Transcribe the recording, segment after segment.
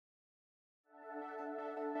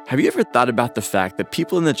have you ever thought about the fact that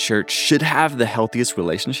people in the church should have the healthiest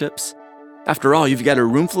relationships? After all, you've got a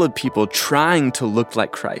room full of people trying to look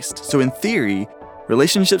like Christ. So in theory,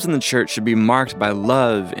 relationships in the church should be marked by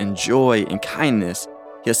love and joy and kindness,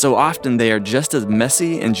 yet so often they are just as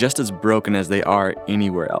messy and just as broken as they are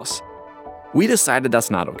anywhere else. We decided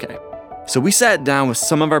that's not okay. So we sat down with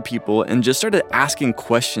some of our people and just started asking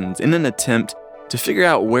questions in an attempt to figure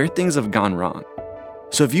out where things have gone wrong.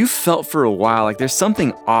 So if you felt for a while like there's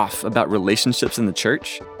something off about relationships in the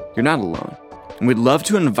church, you're not alone. And we'd love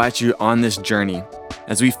to invite you on this journey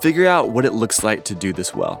as we figure out what it looks like to do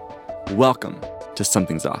this well. Welcome to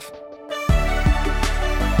Something's Off.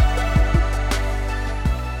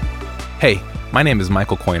 Hey, my name is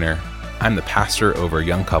Michael Coiner. I'm the pastor over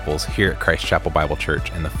young couples here at Christ Chapel Bible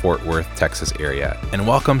Church in the Fort Worth, Texas area, and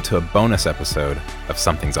welcome to a bonus episode of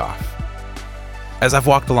Something's Off. As I've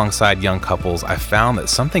walked alongside young couples, I've found that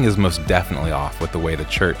something is most definitely off with the way the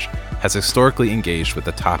church has historically engaged with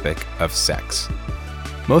the topic of sex.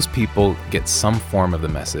 Most people get some form of the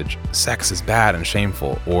message, sex is bad and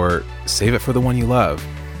shameful, or save it for the one you love.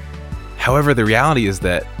 However, the reality is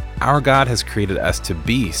that our God has created us to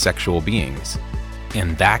be sexual beings,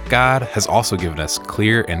 and that God has also given us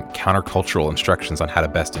clear and countercultural instructions on how to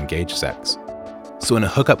best engage sex. So in a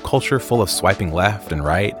hookup culture full of swiping left and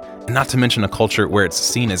right, and not to mention a culture where it's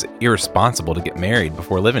seen as irresponsible to get married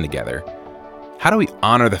before living together, how do we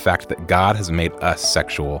honor the fact that God has made us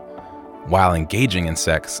sexual while engaging in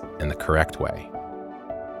sex in the correct way?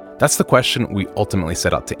 That's the question we ultimately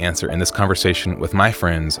set out to answer in this conversation with my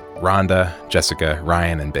friends Rhonda, Jessica,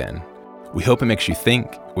 Ryan, and Ben. We hope it makes you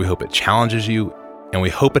think, we hope it challenges you, and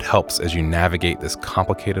we hope it helps as you navigate this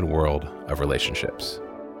complicated world of relationships.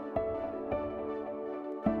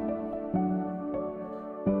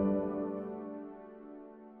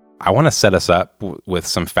 I want to set us up with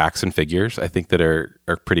some facts and figures I think that are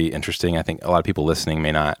pretty interesting. I think a lot of people listening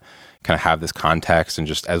may not kind of have this context. And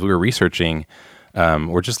just as we were researching,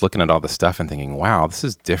 we're just looking at all this stuff and thinking, wow, this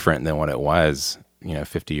is different than what it was,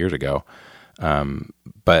 50 years ago.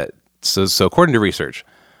 But according to research,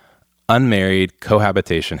 unmarried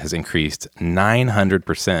cohabitation has increased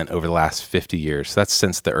 900% over the last 50 years. So that's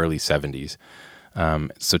since the early 70s.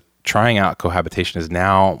 So trying out cohabitation is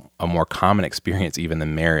now a more common experience even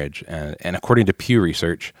than marriage. And according to Pew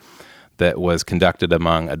Research that was conducted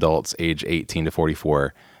among adults age 18 to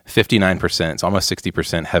 44, 59%, so almost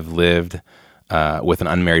 60%, have lived with an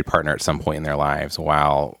unmarried partner at some point in their lives,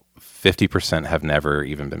 while 50% have never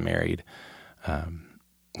even been married. And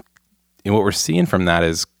what we're seeing from that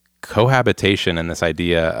is cohabitation and this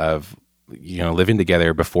idea of living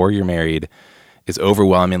together before you're married is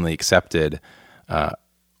overwhelmingly accepted.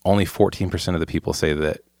 Only 14% of the people say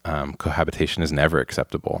that cohabitation is never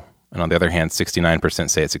acceptable. And on the other hand, 69%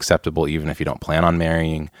 say it's acceptable even if you don't plan on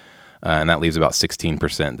marrying. And that leaves about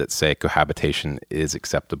 16% that say cohabitation is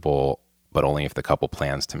acceptable, but only if the couple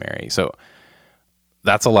plans to marry. So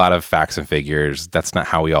that's a lot of facts and figures. That's not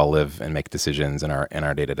how we all live and make decisions in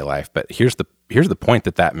our day-to-day life. But here's the point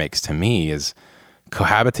that makes to me is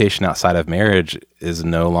cohabitation outside of marriage is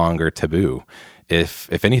no longer taboo.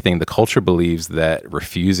 If anything, the culture believes that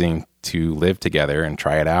refusing to live together and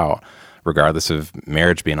try it out, regardless of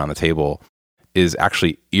marriage being on the table, is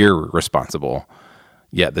actually irresponsible.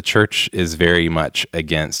 Yet the church is very much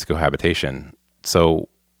against cohabitation. So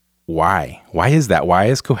why? Why is that? Why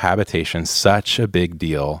is cohabitation such a big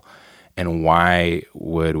deal? And why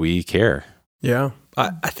would we care? Yeah,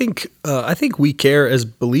 I think we care as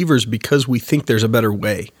believers because we think there's a better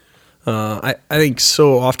way. I think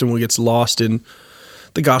so often what gets lost in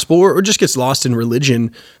the gospel or just gets lost in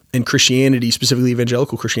religion and Christianity, specifically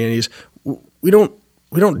evangelical Christianity, is we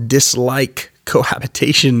don't dislike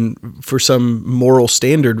cohabitation for some moral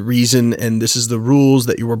standard reason, and this is the rules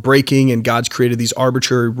that you were breaking, and God's created these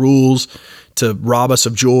arbitrary rules to rob us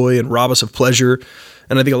of joy and rob us of pleasure.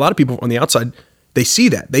 And I think a lot of people on the outside, they see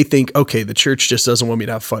that. They think, okay, the church just doesn't want me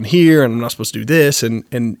to have fun here, and I'm not supposed to do this, and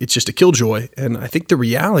it's just a killjoy. And I think the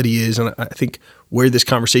reality is, and I think where this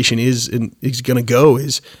conversation is going to go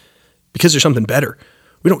is because there's something better.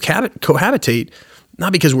 We don't cohabitate,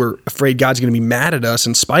 not because we're afraid God's going to be mad at us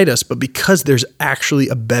and spite us, but because there's actually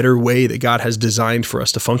a better way that God has designed for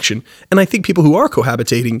us to function. And I think people who are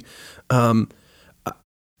cohabitating,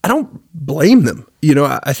 I don't blame them.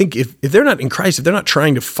 I think if they're not in Christ, if they're not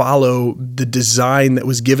trying to follow the design that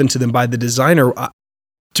was given to them by the designer,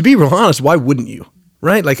 to be real honest, why wouldn't you?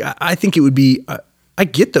 Right? Like, I think it would be, I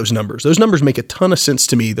get those numbers. Those numbers make a ton of sense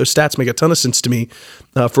to me. Those stats make a ton of sense to me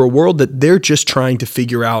for a world that they're just trying to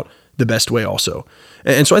figure out the best way also.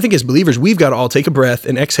 And so I think as believers, we've got to all take a breath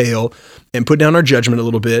and exhale and put down our judgment a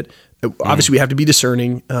little bit Obviously, we have to be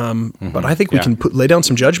discerning, but I think we can lay down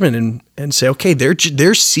some judgment and say, okay,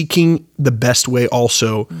 they're seeking the best way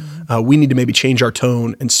also. We need to maybe change our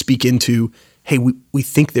tone and speak into, hey, we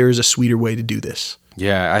think there is a sweeter way to do this.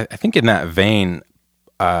 Yeah, I think in that vein,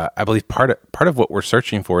 I believe part of what we're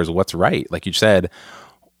searching for is what's right. Like you said,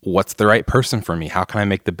 what's the right person for me? How can I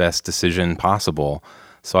make the best decision possible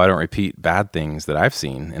so I don't repeat bad things that I've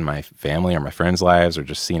seen in my family or my friends' lives or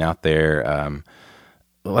just seen out there?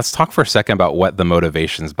 Let's talk for a second about what the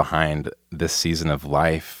motivations behind this season of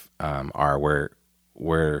life are,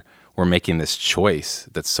 where we're making this choice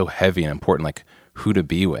that's so heavy and important, like who to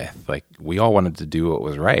be with. Like we all wanted to do what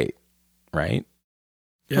was right?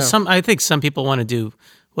 Yeah. Well, I think some people want to do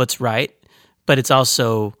what's right, but it's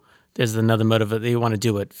also there's another motive that they want to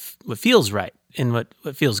do what feels right and what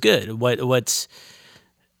feels good. What's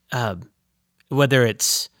whether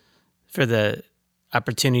it's for the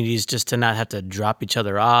opportunities just to not have to drop each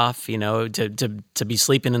other off, to be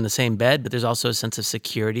sleeping in the same bed, but there's also a sense of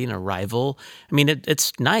security and arrival. I mean,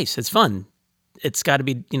 it's nice. It's fun. It's got to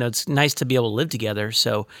be, it's nice to be able to live together.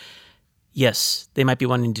 So yes, they might be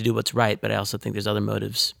wanting to do what's right, but I also think there's other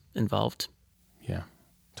motives involved. Yeah,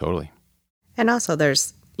 totally. And also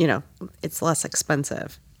there's, it's less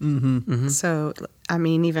expensive. Mm-hmm. Mm-hmm. So, I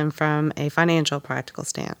mean, even from a financial practical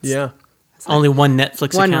stance. Yeah. Only one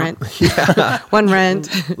Netflix one account. Rent. Yeah. One rent.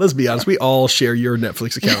 Let's be honest. We all share your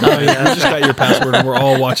Netflix account. Right? You just got your password and we're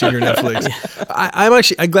all watching your Netflix. Yeah.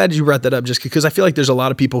 I'm glad you brought that up just because I feel like there's a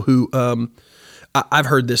lot of people who, I've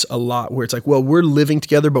heard this a lot where it's like, well, we're living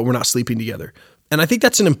together, but we're not sleeping together. And I think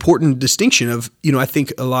that's an important distinction of, I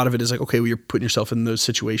think a lot of it is like, okay, well, you're putting yourself in those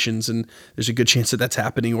situations and there's a good chance that that's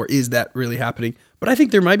happening, or is that really happening? But I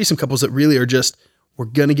think there might be some couples that really are just, we're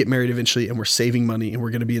going to get married eventually and we're saving money and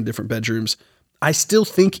we're going to be in different bedrooms. I still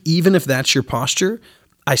think even if that's your posture,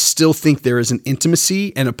 I still think there is an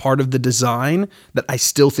intimacy and a part of the design that I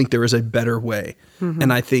still think there is a better way. Mm-hmm.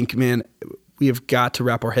 And I think, man, we have got to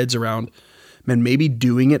wrap our heads around, man, maybe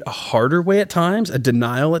doing it a harder way at times, a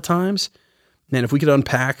denial at times. Man, if we could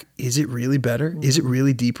unpack, is it really better? Is it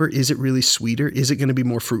really deeper? Is it really sweeter? Is it going to be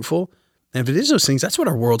more fruitful? And if it is those things, that's what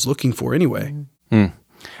our world's looking for anyway. Mm.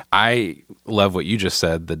 I love what you just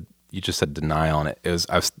said. You just said denial, and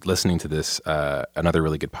I was listening to this another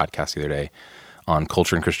really good podcast the other day on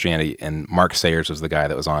culture and Christianity, and Mark Sayers was the guy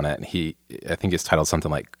that was on it. And I think it's titled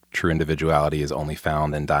something like "True Individuality is Only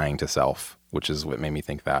Found in Dying to Self," which is what made me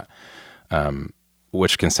think that,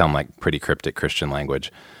 which can sound like pretty cryptic Christian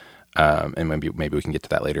language, and maybe we can get to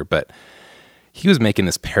that later. But he was making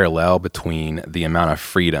this parallel between the amount of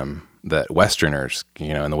freedom that Westerners,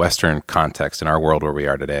 in the Western context, in our world where we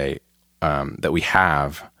are today, that we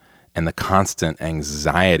have, and the constant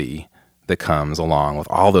anxiety that comes along with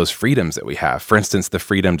all those freedoms that we have. For instance, the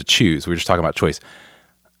freedom to choose. We were just talking about choice.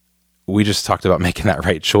 We just talked about making that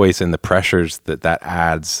right choice and the pressures that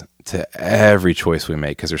adds to every choice we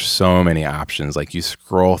make, because there's so many options. Like you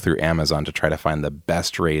scroll through Amazon to try to find the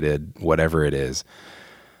best rated, whatever it is.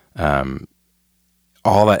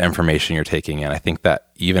 All that information you're taking in, I think that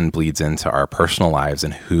even bleeds into our personal lives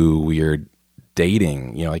and who we're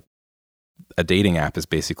dating. Like a dating app is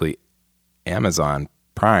basically Amazon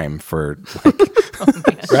Prime for,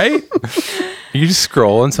 right? You just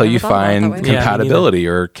scroll until you find compatibility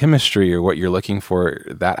or chemistry or what you're looking for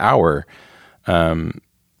that hour. And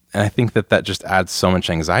I think that just adds so much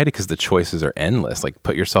anxiety because the choices are endless. Like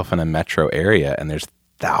put yourself in a metro area and there's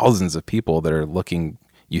thousands of people that are looking,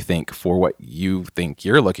 you think, for what you think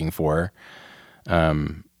you're looking for.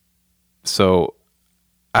 So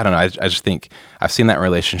I don't know. I just think I've seen that in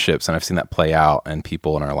relationships and I've seen that play out in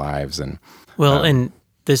people in our lives. And and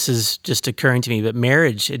this is just occurring to me, but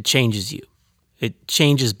marriage, it changes you. It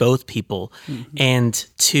changes both people. Mm-hmm. And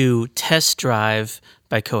to test drive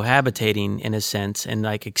by cohabitating in a sense and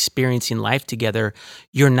like experiencing life together,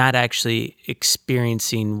 you're not actually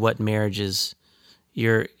experiencing what marriage is.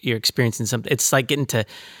 You're experiencing something. It's like getting to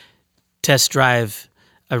test drive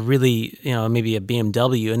a really, maybe a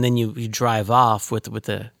BMW, and then you drive off with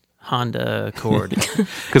a Honda Accord.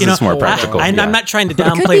 Because it's more practical. I'm not trying to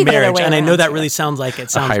downplay marriage, and I know that really sounds like it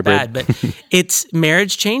sounds bad, but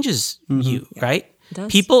marriage changes you, right? It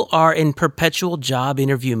does. People are in perpetual job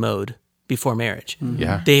interview mode before marriage. Mm-hmm.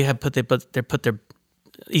 Yeah. They put their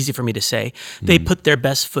easy for me to say, they put their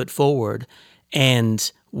best foot forward, and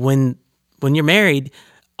when you're married,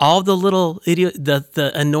 all the little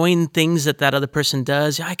the annoying things that other person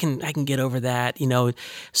does, I can get over that.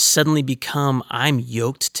 Suddenly become, I'm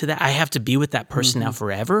yoked to that. I have to be with that person now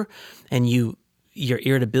forever, and your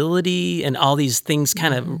irritability and all these things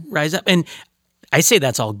kind of rise up. And I say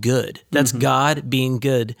that's all good. That's God being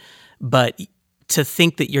good, but to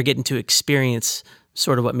think that you're getting to experience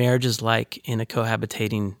sort of what marriage is like in a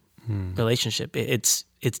cohabitating relationship. It's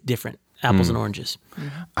different, apples and oranges.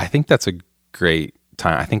 I think that's a great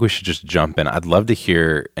time. I think we should just jump in. I'd love to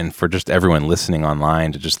hear, and for just everyone listening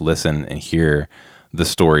online to just listen and hear the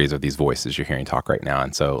stories of these voices you're hearing talk right now.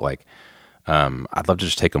 And so like, I'd love to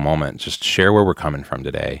just take a moment, just share where we're coming from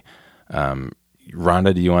today.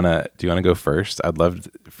 Rhonda, do you want to go first? I'd love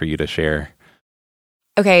for you to share.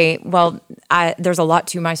 Okay, well, there's a lot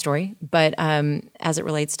to my story, but as it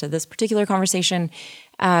relates to this particular conversation,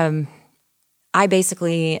 I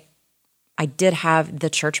did have the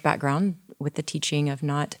church background with the teaching of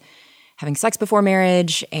not having sex before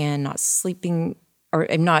marriage and not sleeping or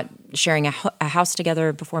not sharing a house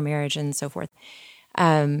together before marriage and so forth.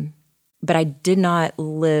 But I did not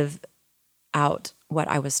live out what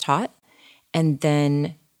I was taught, and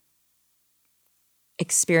then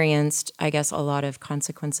experienced, I guess, a lot of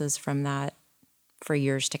consequences from that for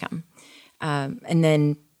years to come. And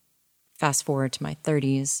then fast forward to my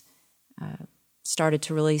 30s, started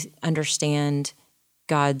to really understand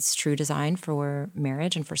God's true design for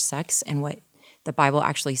marriage and for sex and what the Bible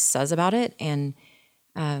actually says about it, and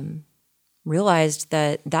realized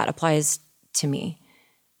that applies to me.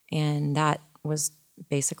 And that was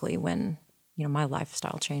basically when, my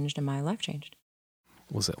lifestyle changed and my life changed.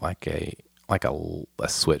 Was it like a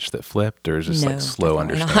switch that flipped, or is it just No, like slow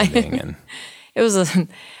definitely understanding? not. And It was,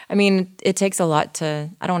 it takes a lot to,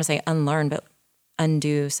 I don't want to say unlearn, but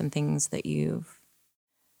undo some things that you've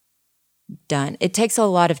done. It takes a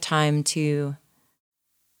lot of time to,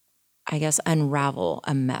 I guess, unravel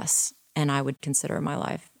a mess. And I would consider my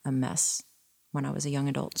life a mess when I was a young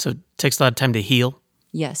adult. So it takes a lot of time to heal.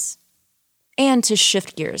 Yes. And to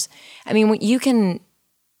shift gears. When you can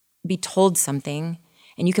be told something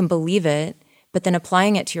and you can believe it, but then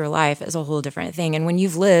applying it to your life is a whole different thing. And when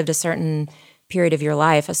you've lived a certain period of your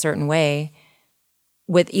life a certain way,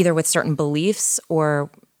 with certain beliefs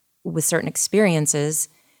or with certain experiences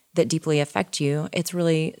that deeply affect you, it's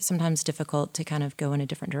really sometimes difficult to kind of go in a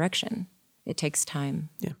different direction. It takes time.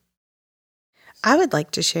 Yeah. I would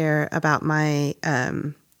like to share about my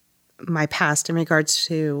my past in regards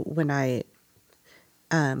to when I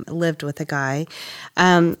lived with a guy.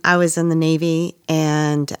 I was in the Navy,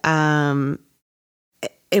 and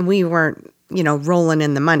we weren't, rolling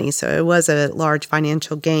in the money. So it was a large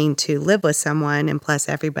financial gain to live with someone, and plus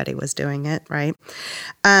everybody was doing it, right?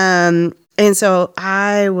 And so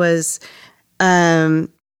I was,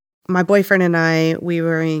 my boyfriend and I, we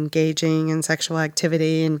were engaging in sexual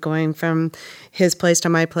activity and going from his place to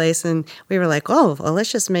my place. And we were like, oh, well,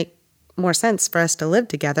 let's just make more sense for us to live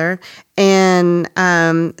together. And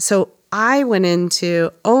so I went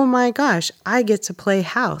into, oh my gosh, I get to play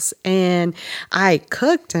house. And I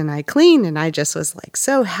cooked and I cleaned, and I just was like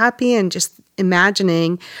so happy and just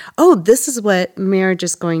imagining, oh, this is what marriage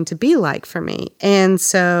is going to be like for me. And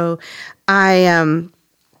so I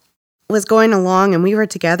was going along, and we were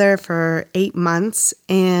together for 8 months,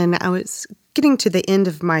 and I was getting to the end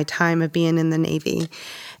of my time of being in the Navy.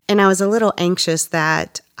 And I was a little anxious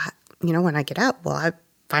that, when I get out, will I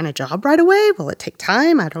find a job right away? Will it take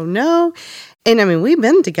time? I don't know. And we've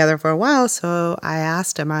been together for a while. So I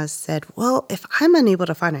asked him, I said, well, if I'm unable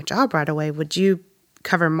to find a job right away, would you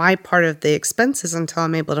cover my part of the expenses until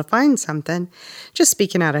I'm able to find something? Just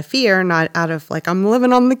speaking out of fear, not out of like, I'm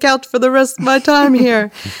living on the couch for the rest of my time here.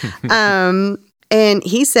 And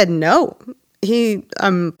he said, no.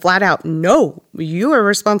 Flat out, no, you are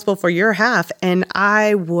responsible for your half. And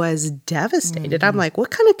I was devastated. I'm like,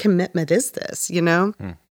 what kind of commitment is this,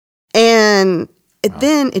 And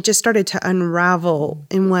then it just started to unravel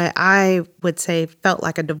in what I would say felt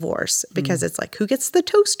like a divorce, because it's like, who gets the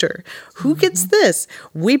toaster? Who gets this?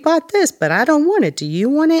 We bought this, but I don't want it. Do you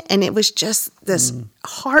want it? And it was just this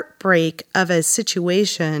heartbreak of a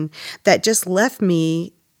situation that just left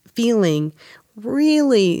me feeling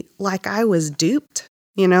really like I was duped,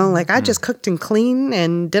 like I just cooked and cleaned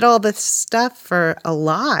and did all this stuff for a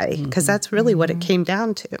lie, because that's really what it came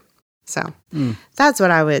down to. So that's what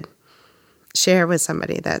I would share with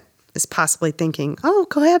somebody that is possibly thinking, oh,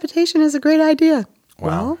 cohabitation is a great idea. Wow.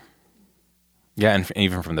 Well, yeah, and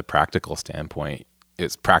even from the practical standpoint,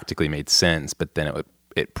 it's practically made sense, but then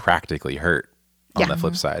it practically hurt on the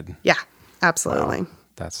flip side. Yeah, absolutely.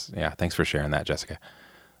 Wow. Thanks for sharing that, Jessica.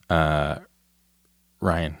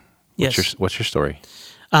 Ryan, what's your story?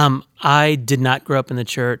 I did not grow up in the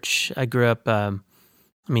church. I grew up,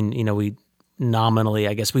 we nominally,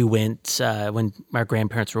 I guess we went when our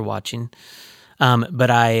grandparents were watching. But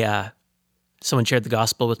I Someone shared the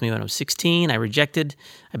gospel with me when I was 16. I rejected.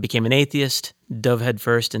 I became an atheist, dove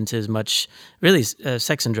headfirst into as much, really,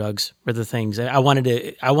 sex and drugs were the things. I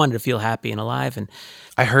wanted to feel happy and alive. And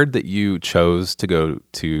I heard that you chose to go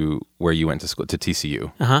to where you went to school, to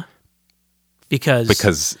TCU.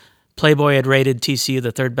 Because Playboy had rated TCU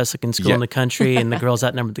the third best looking school in the country, and the girls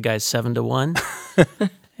outnumbered the guys 7-1.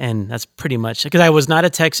 And that's pretty much, because I was not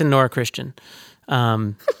a Texan nor a Christian.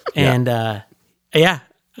 TCU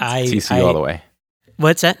all the way.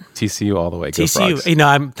 What's that? TCU all the way. Go TCU. Frogs.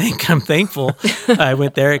 I'm thankful. I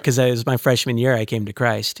went there because it was my freshman year. I came to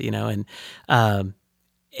Christ. And I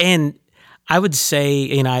would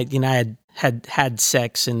say, I had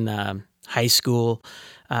sex in high school.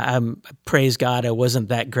 Praise God, I wasn't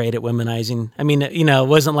that great at womanizing. I mean, it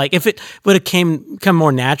wasn't like, if it would have come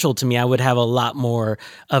more natural to me, I would have a lot more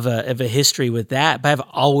of a history with that. But I've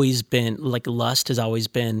always been, like, lust has always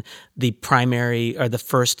been the primary or the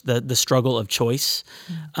first, the struggle of choice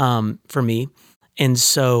for me. And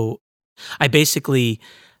so I basically,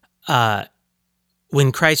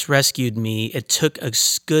 when Christ rescued me, it took a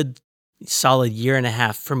good solid year and a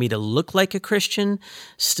half for me to look like a Christian,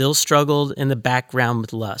 still struggled in the background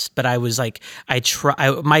with lust. But I was like,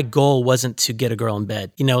 my goal wasn't to get a girl in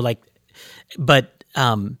bed,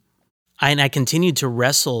 I continued to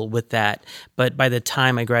wrestle with that. But by the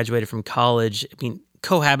time I graduated from college, I mean,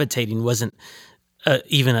 cohabitating wasn't I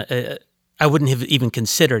wouldn't have even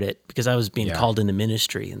considered it because I was being called into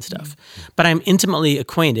ministry and stuff. But I'm intimately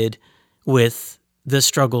acquainted with the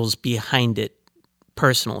struggles behind it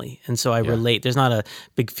personally. And so I relate. There's not a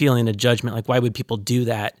big feeling of judgment. Like, why would people do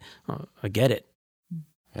that? Oh, I get it.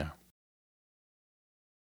 Yeah.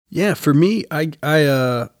 Yeah. For me, I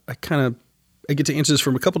get to answer this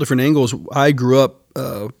from a couple different angles. I grew up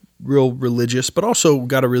real religious, but also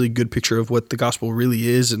got a really good picture of what the gospel really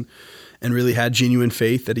is, and really had genuine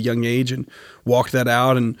faith at a young age and walked that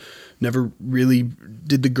out, and never really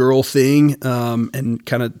did the girl thing, and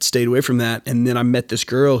kind of stayed away from that. And then I met this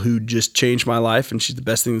girl who just changed my life, and she's the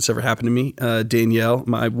best thing that's ever happened to me, Danielle,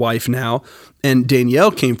 my wife now. And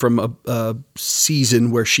Danielle came from a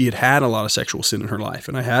season where she had a lot of sexual sin in her life,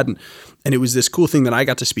 and I hadn't. And it was this cool thing that I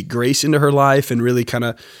got to speak grace into her life and really kind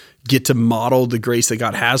of get to model the grace that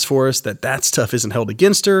God has for us, that stuff isn't held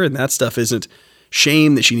against her, and that stuff isn't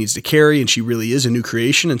shame that she needs to carry, and she really is a new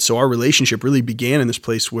creation. And so our relationship really began in this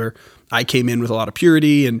place where I came in with a lot of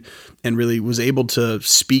purity and really was able to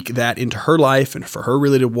speak that into her life, and for her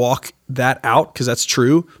really to walk that out, because that's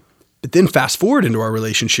true. But then fast forward into our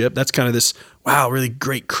relationship, that's kind of this, wow, really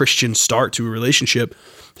great Christian start to a relationship.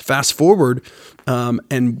 Fast forward,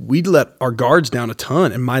 and we'd let our guards down a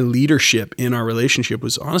ton, and my leadership in our relationship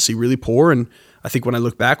was honestly really poor. And I think when I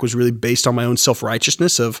look back, was really based on my own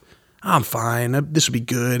self-righteousness of, I'm fine, this will be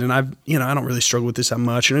good, and I don't really struggle with this that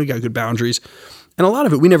much, and we got good boundaries. And a lot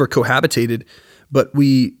of it, we never cohabitated, but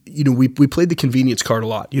we played the convenience card a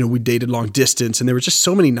lot. We dated long distance, and there were just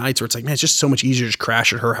so many nights where it's like, man, it's just so much easier to just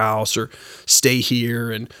crash at her house or stay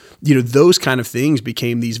here. And, those kind of things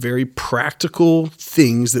became these very practical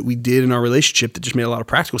things that we did in our relationship that just made a lot of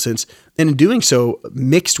practical sense. And in doing so,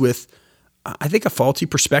 mixed with, I think, a faulty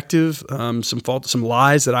perspective, some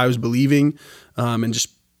lies that I was believing, and just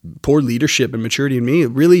poor leadership and maturity in me, it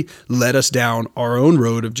really led us down our own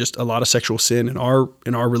road of just a lot of sexual sin in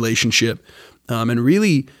our relationship. And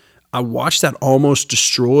really, I watched that almost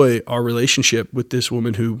destroy our relationship with this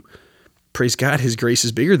woman who, praise God, His grace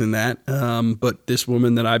is bigger than that. But this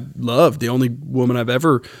woman that I loved, the only woman I've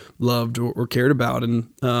ever loved or cared about, and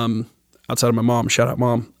outside of my mom, shout out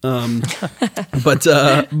mom. But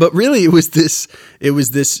really, it was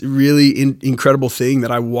this really incredible thing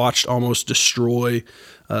that I watched almost destroy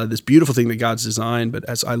this beautiful thing that God's designed. But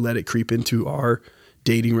as I let it creep into our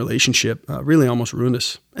dating relationship, really almost ruined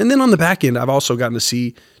us. And then on the back end, I've also gotten to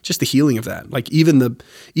see just the healing of that. Like even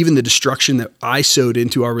the destruction that I sowed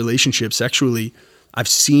into our relationship sexually, I've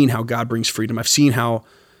seen how God brings freedom. I've seen how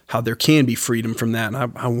there can be freedom from that.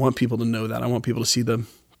 And I want people to know that. I want people to see the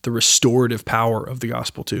restorative power of the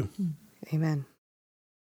gospel too. Amen.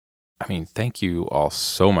 I mean, thank you all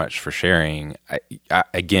so much for sharing.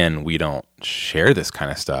 Again, we don't share this kind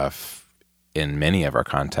of stuff in many of our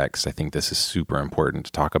contexts. I think this is super important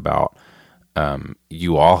to talk about.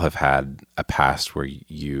 You all have had a past where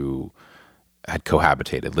you had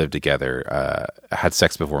cohabitated, lived together, had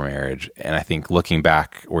sex before marriage. And I think looking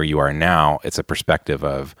back where you are now, it's a perspective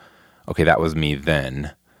of, okay, that was me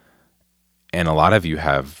then. And a lot of you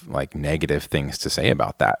have like negative things to say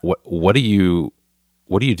about that. What do you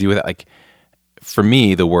do with that? Like, for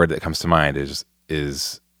me, the word that comes to mind is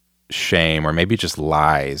shame, or maybe just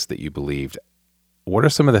lies that you believed. What are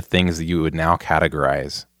some of the things that you would now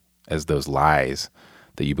categorize as those lies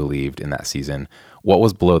that you believed in that season. What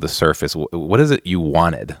was below the surface? What is it you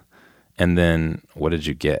wanted? And then what did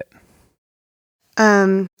you get?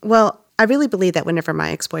 Well, I really believe that whenever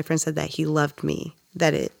my ex-boyfriend said that he loved me,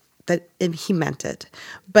 that he meant it.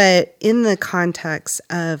 But in the context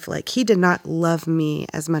of like, he did not love me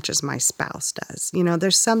as much as my spouse does. You know,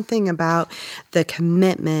 there's something about the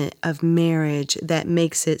commitment of marriage that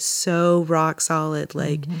makes it so rock solid.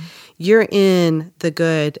 Like you're in the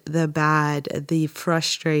good, the bad, the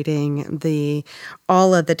frustrating,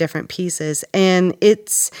 all of the different pieces. And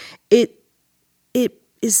it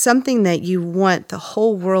is something that you want the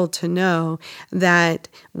whole world to know, that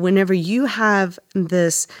whenever you have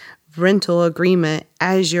this rental agreement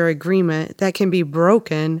as your agreement that can be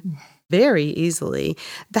broken very easily,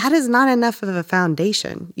 that is not enough of a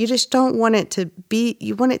foundation. You just don't want it to be,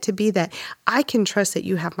 you want it to be that I can trust that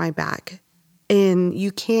you have my back. And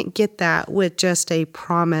you can't get that with just a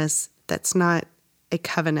promise that's not a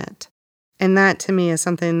covenant. And that to me is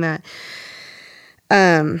something that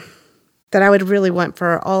that I would really want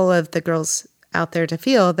for all of the girls out there to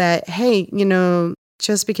feel that, hey, you know,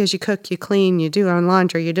 just because you cook, you clean, you do our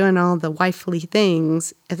laundry, you're doing all the wifely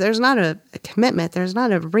things, if there's not a commitment, there's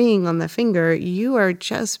not a ring on the finger, you're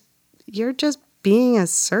just being a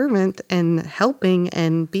servant and helping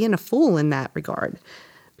and being a fool in that regard.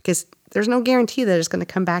 Because there's no guarantee that it's going to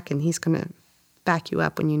come back and he's going to back you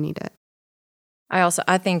up when you need it.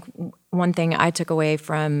 I think one thing I took away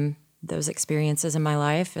from those experiences in my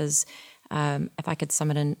life is, if I could sum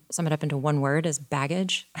it up into one word, is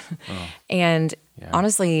baggage. Oh. And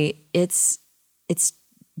honestly, it's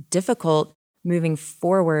difficult moving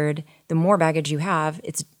forward. The more baggage you have,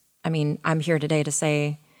 I'm here today to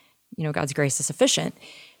say, you know, God's grace is sufficient.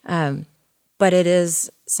 But it is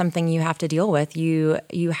something you have to deal with. You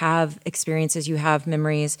have experiences, you have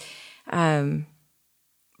memories. You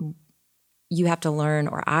have to learn,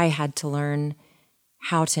 or I had to learn,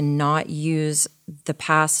 how to not use the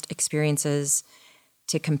past experiences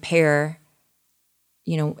to compare,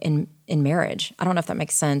 you know, in marriage. I don't know if that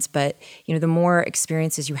makes sense, but, you know, the more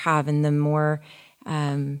experiences you have and the more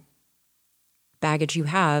baggage you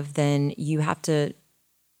have, then you have to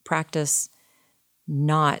practice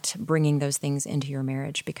not bringing those things into your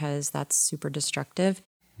marriage, because that's super destructive.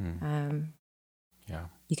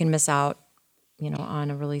 You can miss out, you know, on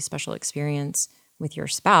a really special experience with your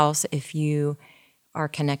spouse if you are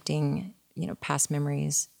connecting, you know, past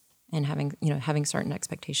memories and having certain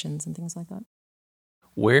expectations and things like that.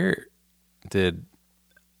 Where did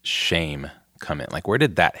shame come in? Like, where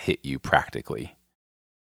did that hit you practically?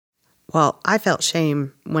 Well, I felt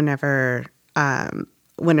shame whenever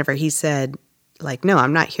he said, like, no,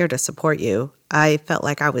 I'm not here to support you. I felt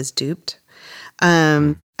like I was duped.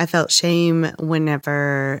 I felt shame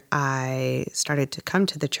whenever I started to come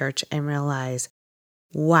to the church and realize,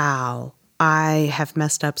 wow, I have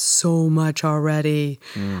messed up so much already.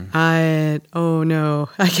 Oh no,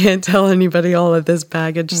 I can't tell anybody all of this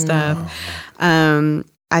baggage stuff. I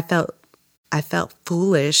felt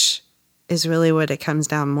foolish is really what it comes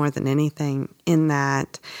down more than anything, in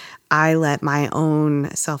that I let my own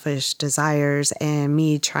selfish desires and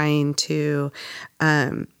me trying to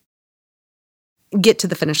get to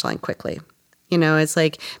the finish line quickly. You know, it's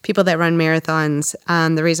like people that run marathons.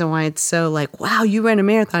 The reason why it's so like, wow, you ran a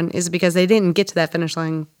marathon is because they didn't get to that finish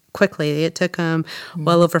line quickly. It took them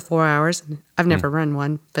well over 4 hours. I've never run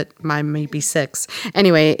one, but mine may be 6.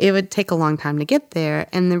 Anyway, it would take a long time to get there.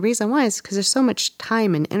 And the reason why is because there's so much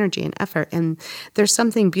time and energy and effort. And there's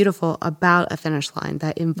something beautiful about a finish line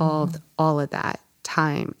that involved all of that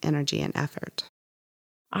time, energy, and effort.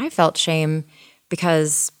 I felt shame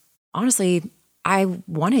because, honestly, I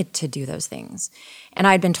wanted to do those things. And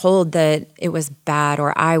I'd been told that it was bad,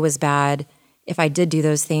 or I was bad if I did do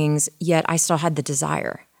those things, yet I still had the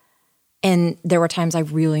desire. And there were times I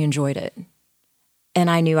really enjoyed it. And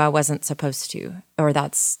I knew I wasn't supposed to, or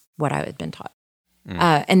that's what I had been taught.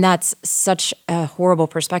 And that's such a horrible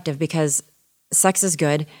perspective, because sex is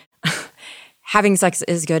good. Having sex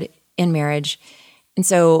is good in marriage. And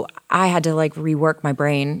so I had to like rework my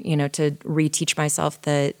brain, you know, to reteach myself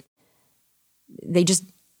that they just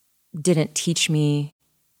didn't teach me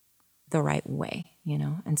the right way, you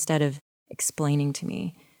know, instead of explaining to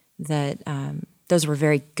me that those were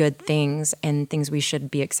very good things and things we should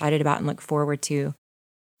be excited about and look forward to.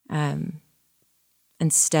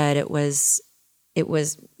 Instead, it was you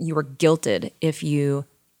were guilted if you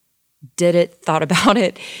did it, thought about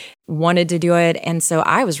it, wanted to do it. And so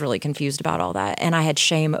I was really confused about all that. And I had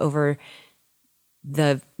shame over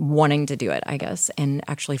the wanting to do it, I guess, and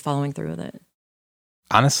actually following through with it.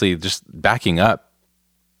 Honestly, just backing up,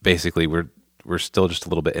 basically, we're we're still just a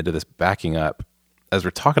little bit into this, backing up, as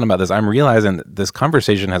we're talking about this, I'm realizing that this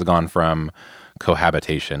conversation has gone from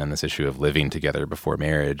cohabitation and this issue of living together before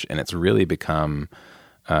marriage, and it's really become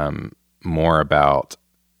more about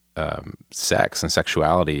sex and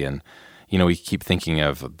sexuality. And, we keep thinking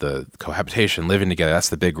of the cohabitation, living together. That's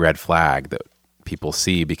the big red flag that people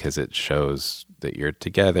see because it shows that you're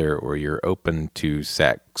together or you're open to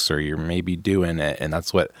sex or you're maybe doing it. And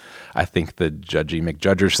that's what I think the judgy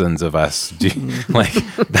McJudgersons of us do. Like,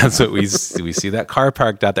 that's what we see that car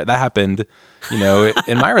parked out there. That happened,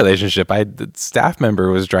 in my relationship. The staff member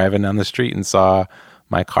was driving down the street and saw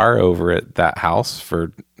my car over at that house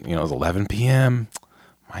for, it was 11 p.m.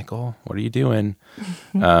 Michael, what are you doing?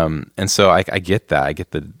 And so I get that. I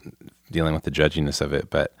get the dealing with the judginess of it.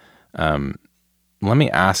 But let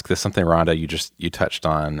me ask this, something, Rhonda, you touched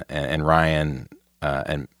on, and Ryan,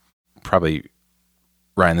 and probably,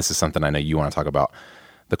 Ryan, this is something I know you want to talk about.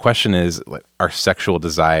 The question is, are sexual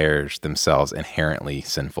desires themselves inherently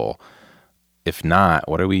sinful? If not,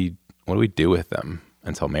 what do we do with them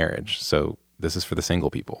until marriage? So this is for the single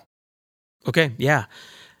people. Okay, yeah.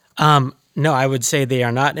 No, I would say they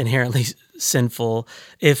are not inherently sinful.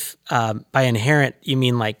 If by inherent you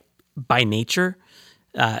mean like by nature,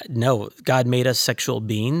 no, God made us sexual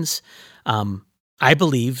beings. I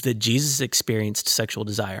believe that Jesus experienced sexual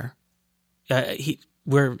desire. He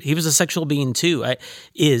was a sexual being too.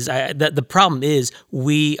 The problem is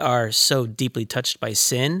we are so deeply touched by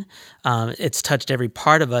sin. It's touched every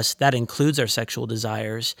part of us. That includes our sexual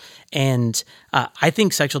desires. And I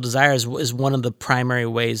think sexual desire is one of the primary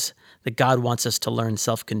ways that God wants us to learn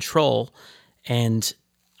self-control. And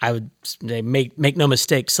I would say, make no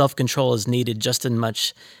mistake, self-control is needed just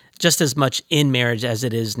as much in marriage as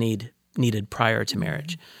it is needed prior to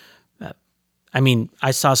marriage.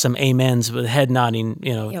 I saw some amens with head nodding.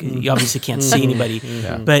 Yep. You obviously can't see anybody,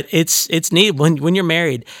 but it's needed when you're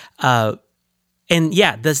married. And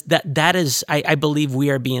yeah, that is. I believe we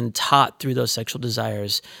are being taught through those sexual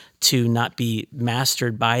desires to not be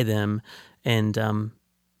mastered by them. And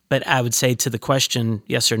but I would say to the question,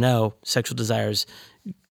 yes or no, sexual desires,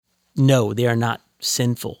 no, they are not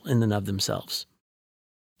sinful in and of themselves.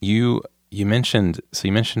 You mentioned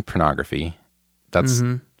pornography. That's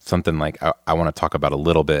something like I want to talk about a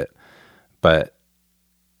little bit, but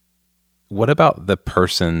what about the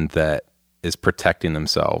person that is protecting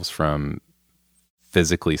themselves from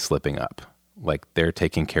physically slipping up? Like, they're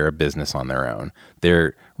taking care of business on their own.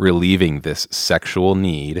 They're relieving this sexual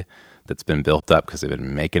need that's been built up because they've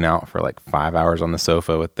been making out for like 5 hours on the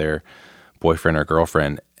sofa with their boyfriend or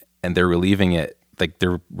girlfriend, and they're relieving it by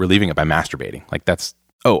masturbating. Like,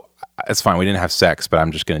 it's fine, we didn't have sex, but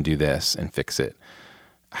I'm just going to do this and fix it.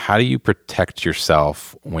 How do you protect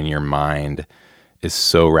yourself when your mind is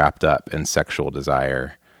so wrapped up in sexual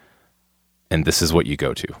desire and this is what you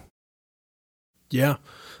go to? Yeah.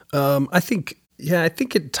 I think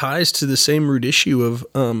it ties to the same root issue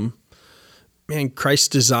of, Christ's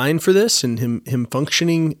design for this and him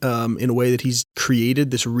functioning in a way that he's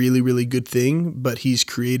created this really, really good thing, but he's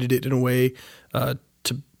created it in a way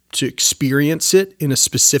to experience it in a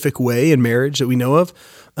specific way in marriage that we know of.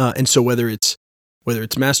 And so whether it's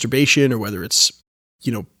masturbation or whether it's,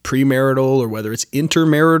 premarital or whether it's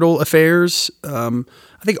intermarital affairs, I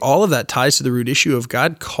think all of that ties to the root issue of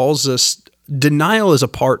God calls us, denial is a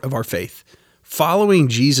part of our faith. Following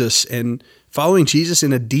Jesus in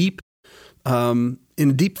a deep,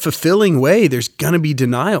 fulfilling way, there's going to be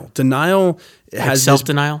denial. Denial has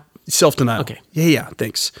self-denial. Self-denial. Okay. Yeah.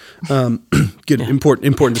 Thanks. Good. Yeah.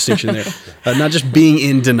 Important distinction there. Not just being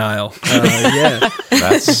in denial. Yeah.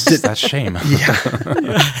 That's shame.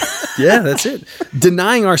 Yeah, that's it.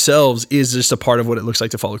 Denying ourselves is just a part of what it looks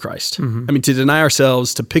like to follow Christ. Mm-hmm. To deny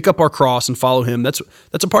ourselves, to pick up our cross and follow him, that's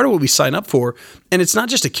a part of what we sign up for. And it's not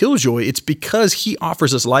just a killjoy, it's because he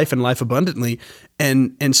offers us life and life abundantly.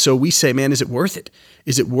 And so we say, man, is it worth it?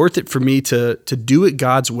 Is it worth it for me to do it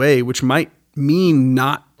God's way, which might mean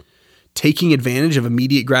not taking advantage of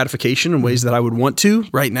immediate gratification in ways that I would want to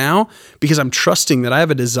right now, because I'm trusting that I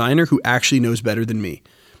have a designer who actually knows better than me.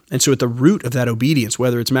 And so at the root of that obedience,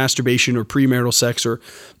 whether it's masturbation or premarital sex or,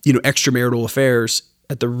 extramarital affairs,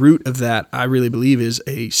 at the root of that, I really believe is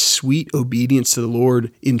a sweet obedience to the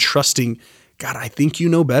Lord in trusting, God, I think you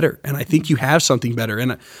know better, and I think you have something better.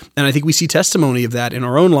 And I think we see testimony of that in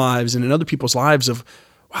our own lives and in other people's lives of,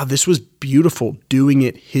 wow, this was beautiful doing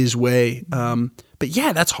it his way. But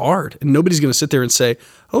yeah, that's hard. And nobody's going to sit there and say,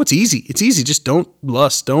 oh, it's easy. It's easy. Just don't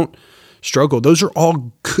lust. Don't struggle. Those are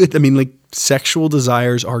all good. Sexual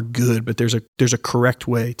desires are good, but there's a correct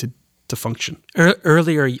way to to function.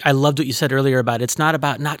 Earlier, I loved what you said earlier about it's not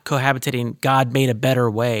about not cohabitating. God made a better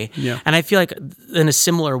way. Yeah. And I feel like in a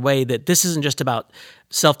similar way that this isn't just about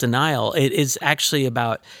self-denial. It is actually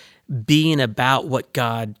about being about what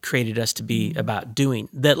God created us to be about doing.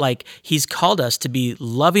 That like he's called us to be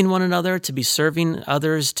loving one another, to be serving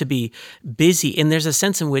others, to be busy. And there's a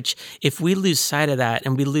sense in which if we lose sight of that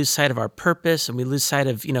and we lose sight of our purpose and we lose sight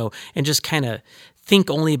of, and just kind of think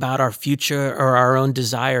only about our future or our own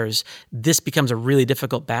desires, this becomes a really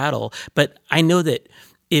difficult battle. But I know that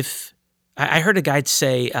if I heard a guy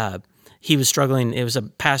say, he was struggling. It was a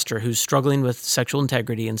pastor who's struggling with sexual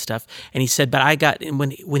integrity and stuff. And he said, but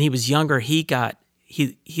when he was younger, he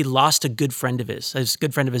lost a good friend of his. His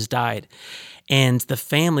good friend of his died. And the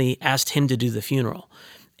family asked him to do the funeral.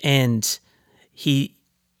 And he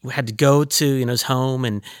had to go to his home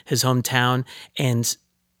and his hometown and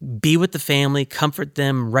be with the family, comfort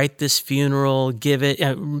them, write this funeral, give it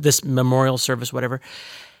this memorial service, whatever.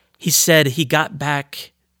 He said he got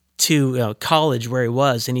back to college where he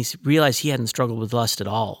was, and he realized he hadn't struggled with lust at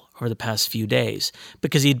all over the past few days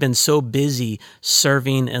because he'd been so busy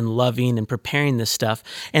serving and loving and preparing this stuff.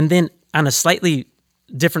 And then on a slightly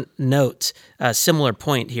different note, similar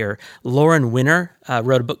point here, Lauren Winner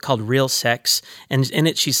wrote a book called Real Sex, and in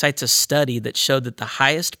it she cites a study that showed that the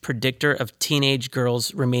highest predictor of teenage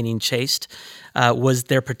girls remaining chaste was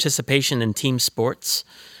their participation in team sports.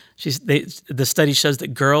 The study shows that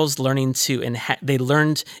girls they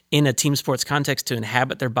learned in a team sports context to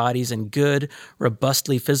inhabit their bodies in good,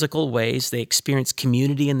 robustly physical ways. They experienced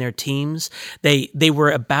community in their teams. They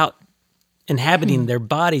were about inhabiting their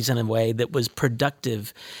bodies in a way that was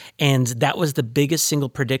productive, and that was the biggest single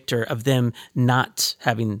predictor of them not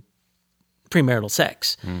having premarital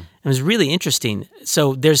sex. It was really interesting.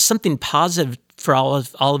 So there's something positive for all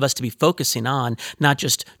of us to be focusing on, not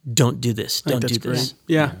just don't do this, don't do this.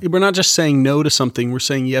 Yeah, we're not just saying no to something, we're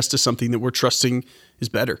saying yes to something that we're trusting is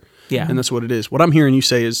better. Yeah. And that's what it is. What I'm hearing you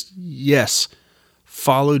say is, yes,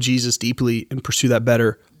 follow Jesus deeply and pursue that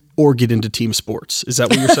better, or get into team sports. Is that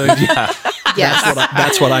what you're saying? Yes.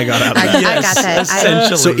 That's what I got out of that. I got that.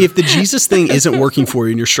 Essentially. So if the Jesus thing isn't working for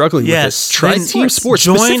you and you're struggling with it, try then team sports.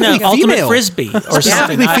 Join Specifically Ultimate female. Frisbee or something.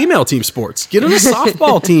 Specifically female team sports. Get on a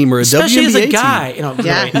softball team or a Especially WNBA as a team. guy.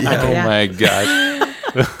 Oh my God.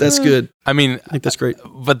 That's good. I mean, I think that's great.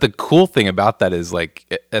 But the cool thing about that is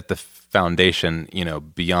like at the foundation,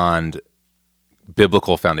 beyond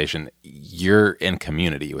biblical foundation, you're in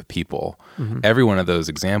community with people. Every one of those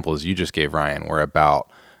examples you just gave, Ryan, were about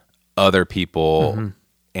other people,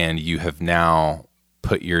 and you have now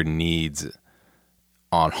put your needs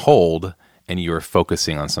on hold and you are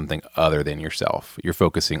focusing on something other than yourself. You're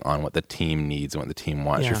focusing on what the team needs and what the team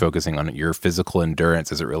wants. Yeah. You're focusing on your physical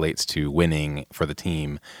endurance as it relates to winning for the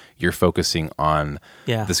team. You're focusing on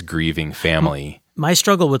this grieving family. My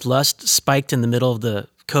struggle with lust spiked in the middle of the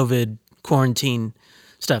COVID quarantine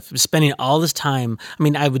stuff. Spending all this time. I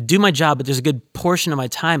mean, I would do my job, but there's a good portion of my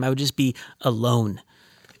time I would just be alone.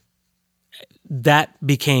 That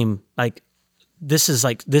became I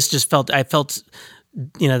felt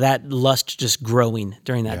that lust just growing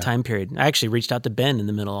during that time period. I actually reached out to Ben in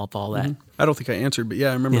the middle of all that. I don't think I answered, but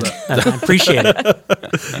yeah, I remember that. I appreciate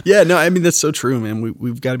it. Yeah, no, I mean, that's so true, man.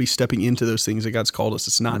 We've got to be stepping into those things that God's called us.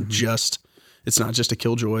 It's not just a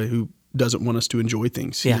killjoy who doesn't want us to enjoy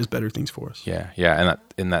things. He has better things for us. Yeah.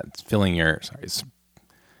 And that filling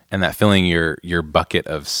your bucket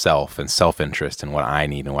of self and self-interest and what I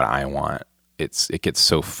need and what I want, it gets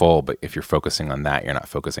so full. But if you're focusing on that, you're not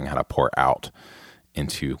focusing how to pour out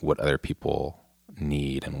into what other people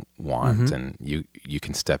need and want, and you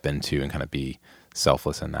can step into and kind of be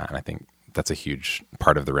selfless in that. And I think that's a huge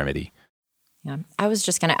part of the remedy. Yeah, I was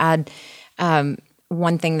just going to add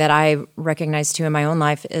one thing that I recognized too in my own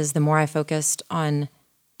life is the more I focused on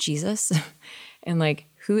Jesus and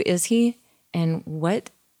who is he and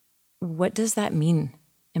what does that mean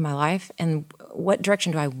in my life and what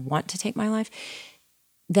direction do I want to take my life,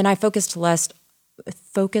 then I focused less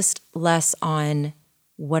on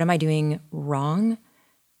what am I doing wrong,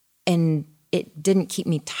 and it didn't keep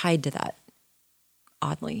me tied to that,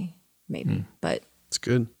 oddly, maybe. But it's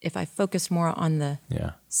good. If I focused more on the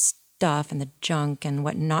stuff and the junk and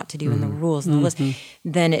what not to do and the rules and the list,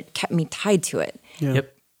 then it kept me tied to it. Yeah.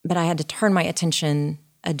 Yep. But I had to turn my attention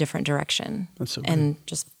a different direction. That's so and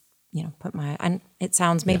just put it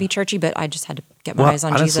sounds maybe churchy, but I just had to get my eyes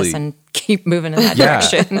on honestly, Jesus and keep moving in that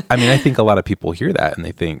direction. I mean, I think a lot of people hear that and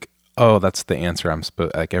they think, oh, that's the answer I'm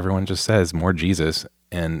supposed, everyone just says more Jesus.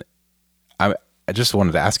 And I just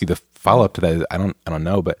wanted to ask you the follow up to that. I don't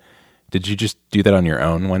know, but did you just do that on your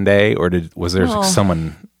own one day, or was there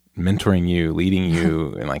someone mentoring you, leading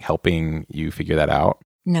you, and like helping you figure that out?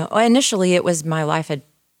 No, initially it was my life had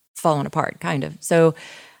fallen apart, kind of. So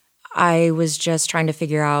I was just trying to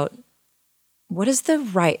figure out what is the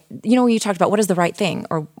right, when you talked about what is the right thing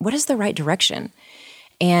or what is the right direction.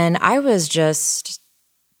 And I was just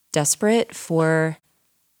desperate for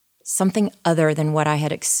something other than what I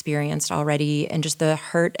had experienced already, and just the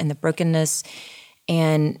hurt and the brokenness.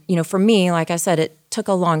 And, for me, like I said, it took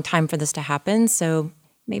a long time for this to happen. So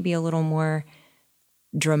maybe a little more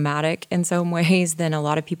dramatic in some ways than a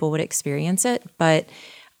lot of people would experience it. But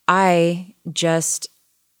I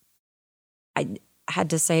had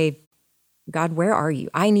to say, God, where are you?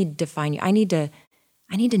 I need to find you. I need to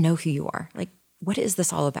know who you are. Like, what is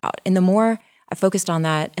this all about? And the more I focused on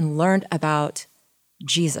that and learned about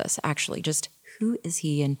Jesus, actually, just who is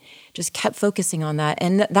he? And just kept focusing on that.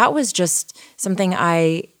 And that was just something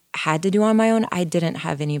I had to do on my own. I didn't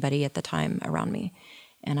have anybody at the time around me.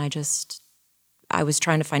 And I was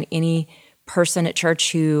trying to find any person at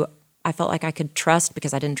church who I felt like I could trust,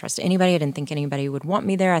 because I didn't trust anybody. I didn't think anybody would want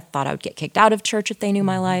me there. I thought I would get kicked out of church if they knew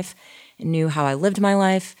my life and knew how I lived my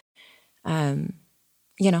life.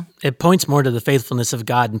 It points more to the faithfulness of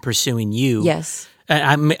God in pursuing you. Yes.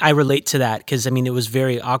 I relate to that because, it was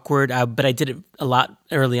very awkward, but I did it a lot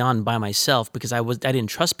early on by myself because I didn't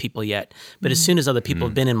trust people yet. But as soon as other people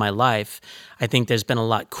have been in my life, I think there's been a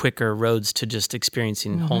lot quicker roads to just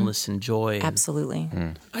experiencing wholeness and joy. Absolutely.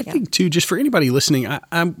 I think too, just for anybody listening,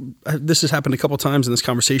 this has happened a couple times in this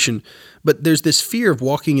conversation, but there's this fear of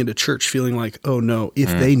walking into church feeling like, oh no, if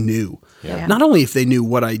they knew, not only if they knew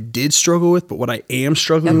what I did struggle with, but what I am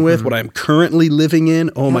struggling with, what I'm currently living in.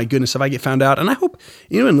 Oh my goodness, if I get found out. And I hope,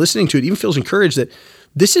 in listening to it, even feels encouraged that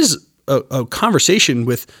this is a conversation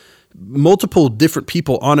with multiple different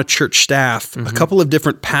people on a church staff, a couple of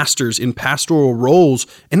different pastors in pastoral roles,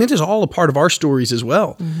 and it is all a part of our stories as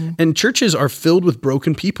well. And churches are filled with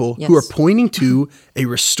broken people who are pointing to a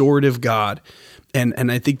restorative God.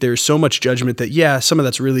 And I think there's so much judgment that, some of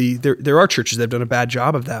that's really, there are churches that have done a bad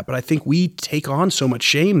job of that, but I think we take on so much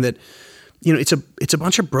shame that, it's a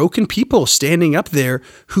bunch of broken people standing up there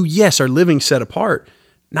who, yes, are living set apart,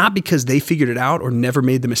 not because they figured it out or never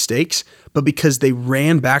made the mistakes, but because they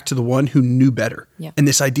ran back to the one who knew better. Yep. And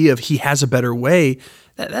this idea of he has a better way,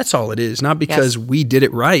 that's all it is. Not because we did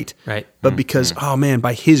it right, but because, oh man,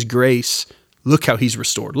 by his grace, look how he's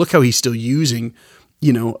restored. Look how he's still using,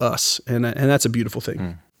 us. And that's a beautiful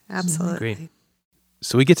thing. Absolutely. Agree.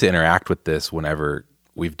 So we get to interact with this whenever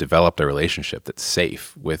we've developed a relationship that's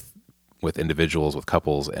safe with individuals, with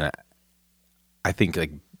couples. And I think,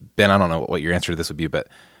 like, Ben, I don't know what your answer to this would be, but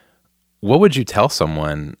what would you tell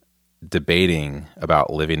someone debating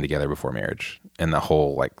about living together before marriage? And the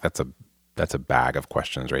whole, like, that's a bag of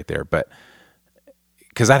questions right there. But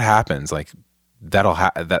because that happens, like, that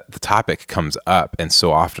the topic comes up, and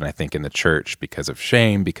so often I think in the church, because of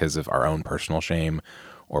shame, because of our own personal shame,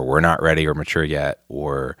 or we're not ready or mature yet,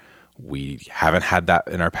 or we haven't had that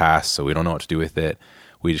in our past, so we don't know what to do with it.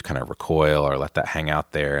 We just kind of recoil or let that hang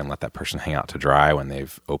out there and let that person hang out to dry when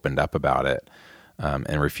they've opened up about it,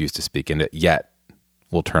 and refuse to speak into it. Yet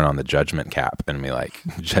we'll turn on the judgment cap and be like,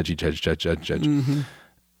 judge.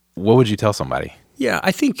 What would you tell somebody? Yeah,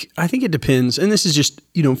 I think it depends. And this is just,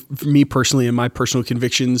 for me personally and my personal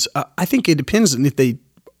convictions, I think it depends on if they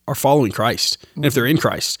are following Christ and if they're in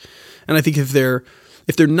Christ. And I think if they're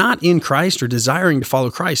not in Christ or desiring to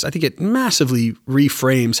follow Christ, I think it massively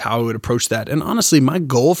reframes how I would approach that. And honestly, my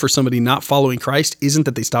goal for somebody not following Christ isn't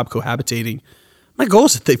that they stop cohabitating. My goal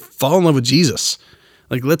is that they fall in love with Jesus.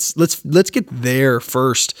 Like, let's get there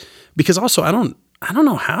first, because also I don't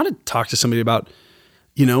know how to talk to somebody about,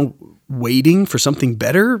 waiting for something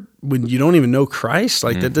better when you don't even know Christ.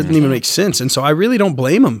 Like, that doesn't even make sense. And so I really don't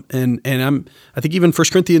blame them. And I think even 1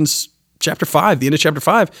 Corinthians chapter 5, the end of chapter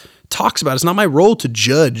 5, talks about it's not my role to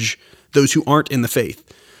judge those who aren't in the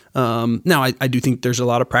faith. Now, I do think there's a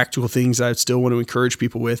lot of practical things I still want to encourage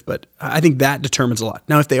people with, but I think that determines a lot.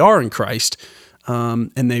 Now, if they are in Christ,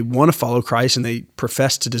 and they want to follow Christ and they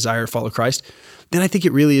profess to desire to follow Christ, then I think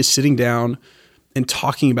it really is sitting down and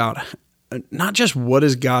talking about not just what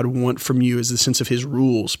does God want from you as the sense of his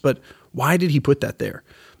rules, but why did he put that there?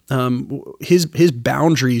 His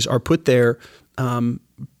boundaries are put there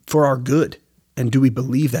for our good. And do we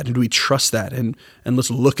believe that? And do we trust that? And let's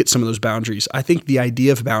look at some of those boundaries. I think the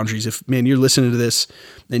idea of boundaries, if, man, you're listening to this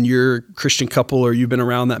and you're a Christian couple or you've been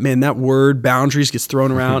around that, man, that word boundaries gets thrown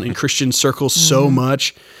around in Christian circles so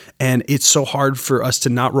much. And it's so hard for us to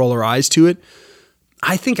not roll our eyes to it.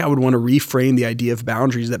 I think I would want to reframe the idea of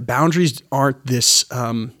boundaries, that boundaries aren't this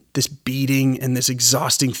this beating and this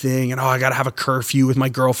exhausting thing. And, I got to have a curfew with my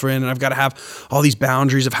girlfriend, and I've got to have all these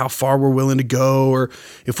boundaries of how far we're willing to go, or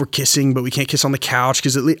if we're kissing, but we can't kiss on the couch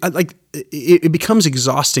because it becomes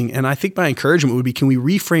exhausting. And I think my encouragement would be, can we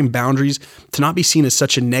reframe boundaries to not be seen as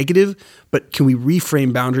such a negative, but can we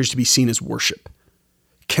reframe boundaries to be seen as worship?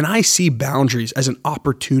 Can I see boundaries as an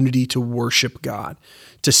opportunity to worship God,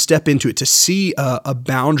 to step into it, to see a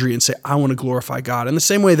boundary and say, I want to glorify God? In the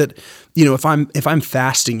same way that, if I'm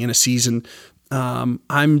fasting in a season,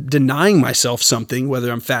 I'm denying myself something, whether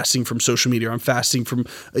I'm fasting from social media or I'm fasting from,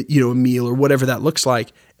 a meal or whatever that looks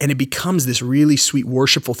like. And it becomes this really sweet,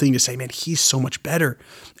 worshipful thing to say, man, he's so much better.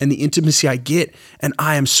 And the intimacy I get, and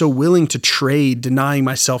I am so willing to trade denying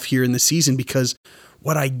myself here in the season because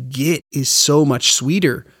what I get is so much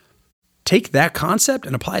sweeter. Take that concept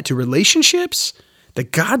and apply it to relationships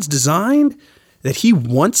that God's designed, that he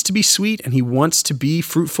wants to be sweet and he wants to be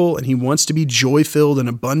fruitful and he wants to be joy-filled and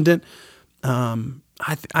abundant.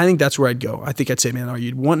 I think that's where I'd go. I think I'd say, man, are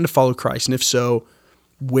you wanting to follow Christ? And if so,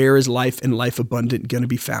 where is life and life abundant going to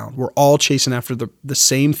be found? We're all chasing after the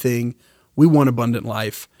same thing. We want abundant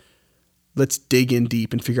life. Let's dig in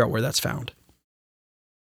deep and figure out where that's found.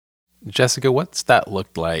 Jessica, what's that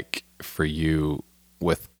looked like for you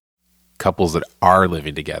with couples that are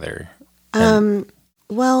living together?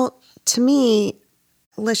 Well, to me,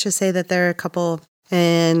 let's just say that they're a couple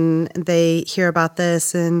and they hear about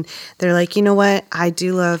this and they're like, you know what? I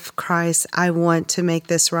do love Christ. I want to make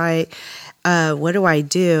this right. What do I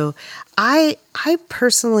do? I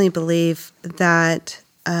personally believe that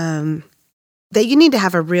that you need to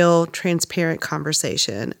have a real transparent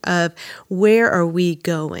conversation of where are we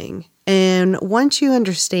going? And once you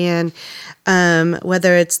understand,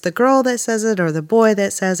 whether it's the girl that says it or the boy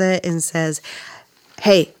that says it and says,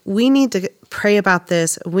 hey, we need to pray about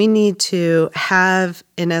this. We need to have,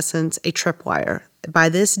 in essence, a tripwire. By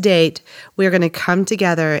this date, we're going to come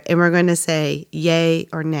together and we're going to say yay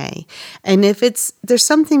or nay. And if there's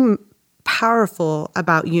something powerful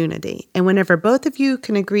about unity. And whenever both of you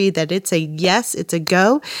can agree that it's a yes, it's a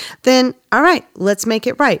go, then all right, let's make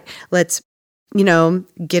it right. Let's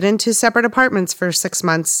get into separate apartments for 6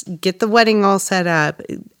 months, get the wedding all set up,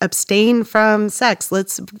 abstain from sex.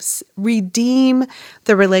 Let's redeem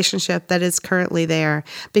the relationship that is currently there,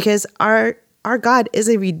 because our God is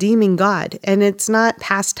a redeeming God, and it's not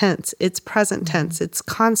past tense, it's present tense, it's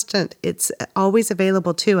constant, it's always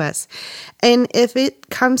available to us. And if it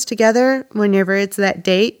comes together whenever it's that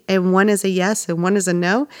date and one is a yes and one is a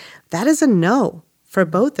no, that is a no for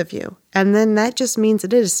both of you. And then that just means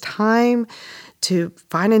that it is time to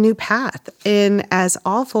find a new path. And as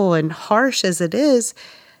awful and harsh as it is,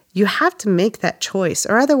 you have to make that choice,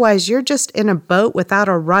 or otherwise you're just in a boat without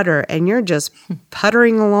a rudder and you're just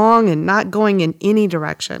puttering along and not going in any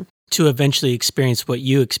direction. To eventually experience what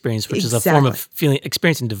you experienced, which is a form of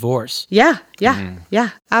experiencing divorce. Yeah,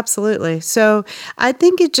 absolutely. So I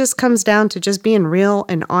think it just comes down to just being real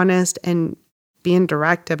and honest and being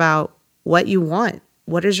direct about what you want.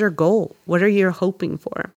 What is your goal? What are you hoping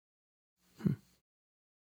for?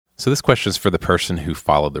 So this question is for the person who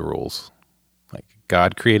followed the rules. Like,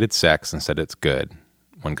 God created sex and said it's good.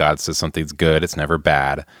 When God says something's good, it's never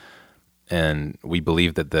bad. And we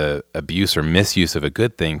believe that the abuse or misuse of a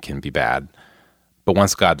good thing can be bad. But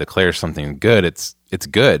once God declares something good, it's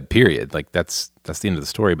good, period. Like that's the end of the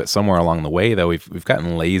story. But somewhere along the way, though, we've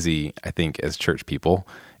gotten lazy, I think, as church people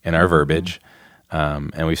in our verbiage.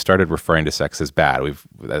 And we've started referring to sex as bad.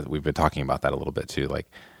 We've been talking about that a little bit too.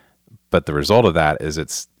 But the result of that is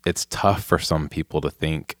it's tough for some people to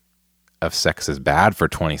think of sex as bad for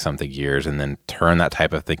 20-something years and then turn that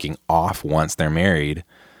type of thinking off once they're married.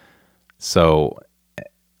 So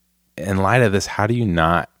in light of this, how do you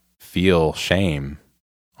not feel shame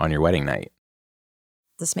on your wedding night?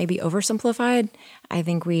 This may be oversimplified. I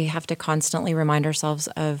think we have to constantly remind ourselves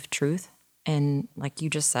of truth. And like you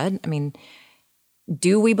just said, I mean,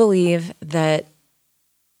 do we believe that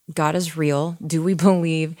God is real? Do we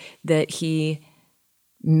believe that he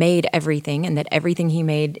made everything and that everything he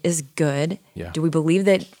made is good? Yeah. Do we believe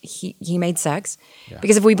that he made sex? Yeah.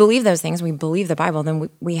 Because if we believe those things, we believe the Bible, then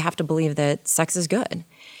we have to believe that sex is good.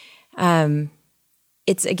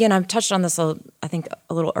 It's, again, I've touched on this, I think,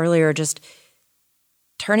 a little earlier, just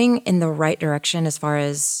turning in the right direction as far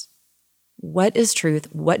as what is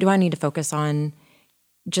truth, what do I need to focus on,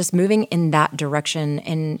 just moving in that direction.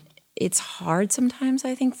 And it's hard sometimes,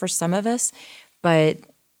 I think, for some of us, but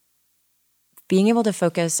being able to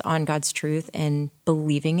focus on God's truth and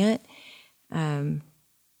believing it is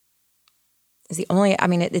the only, I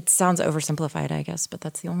mean, it sounds oversimplified, I guess, but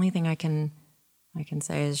that's the only thing I can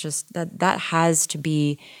say is just that has to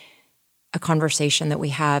be a conversation that we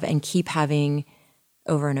have and keep having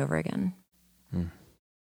over and over again.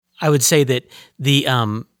 I would say that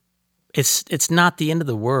it's not the end of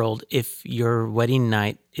the world if your wedding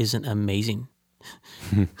night isn't amazing.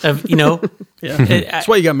 Yeah. That's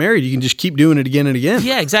why you got married. You can just keep doing it again and again.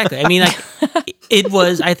 Yeah, exactly. I mean, like it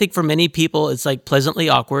was. I think for many people, it's like pleasantly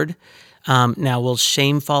awkward. Now, will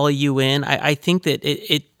shame follow you in? I think that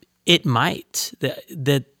it might.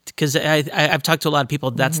 That because I've talked to a lot of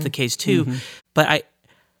people. That's the case too. But I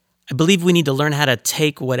believe we need to learn how to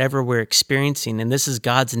take whatever we're experiencing, and this is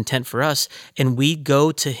God's intent for us, and we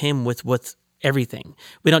go to Him with everything.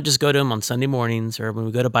 We don't just go to Him on Sunday mornings or when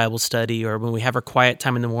we go to Bible study or when we have our quiet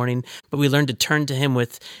time in the morning, but we learn to turn to Him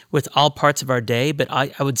with all parts of our day. But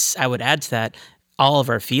I would add to that all of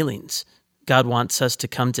our feelings. God wants us to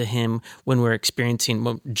come to Him when we're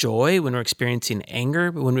experiencing joy, when we're experiencing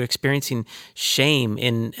anger, when we're experiencing shame,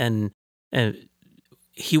 and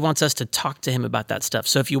He wants us to talk to Him about that stuff.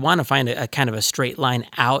 So if you want to find a kind of a straight line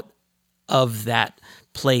out of that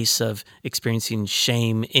place of experiencing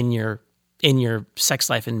shame in your sex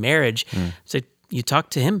life and marriage, so you talk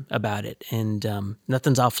to Him about it, and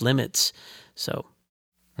nothing's off limits. So,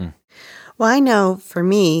 Well, I know for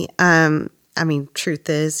me, truth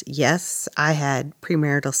is, yes, I had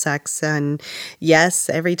premarital sex, and yes,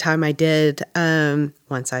 every time I did,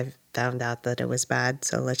 once I found out that it was bad,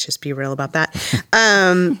 so let's just be real about that.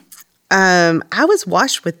 I was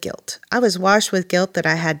washed with guilt. I was washed with guilt that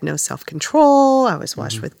I had no self-control. I was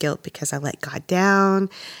washed with guilt because I let God down.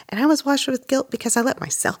 And I was washed with guilt because I let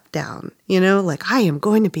myself down. Like I am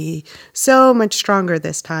going to be so much stronger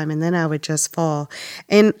this time. And then I would just fall.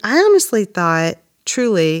 And I honestly thought,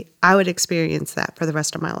 truly, I would experience that for the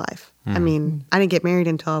rest of my life. I mean, I didn't get married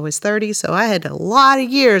until I was 30. So I had a lot of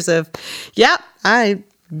years of, I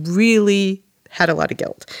really had a lot of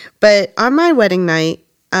guilt. But on my wedding night,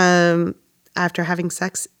 after having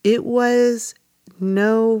sex, it was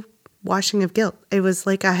no washing of guilt. It was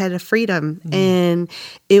like I had a freedom and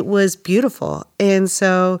it was beautiful. And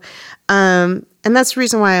so, and that's the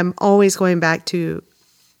reason why I'm always going back to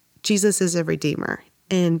Jesus is a redeemer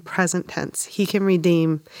in present tense. He can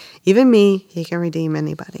redeem even me. He can redeem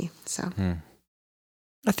anybody. So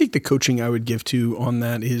I think the coaching I would give to on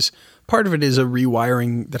that is part of it is a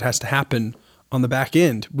rewiring that has to happen on the back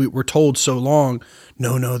end. We're told so long,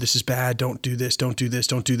 no, this is bad. Don't do this. Don't do this.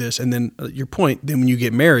 Don't do this. And then your point, then when you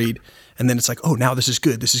get married and then it's like, oh, now this is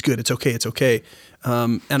good. This is good. It's okay. It's okay.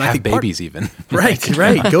 And I think babies even. Right.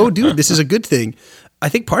 Go do it. This is a good thing. I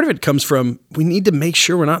think part of it comes from, we need to make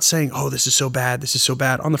sure we're not saying, oh, this is so bad. This is so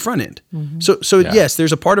bad on the front end. So yes,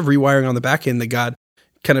 there's a part of rewiring on the back end that God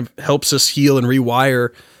kind of helps us heal and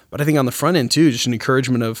rewire. But I think on the front end too, just an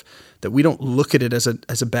encouragement of that we don't look at it as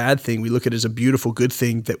a bad thing. We look at it as a beautiful, good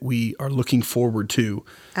thing that we are looking forward to.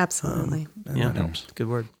 absolutely. That helps. good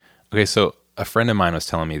word. Okay, so a friend of mine was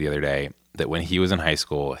telling me the other day that when he was in high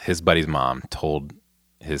school, his buddy's mom told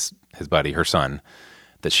his buddy, her son,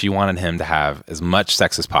 that she wanted him to have as much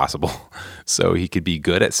sex as possible so he could be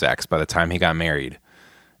good at sex by the time he got married.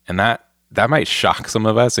 And that might shock some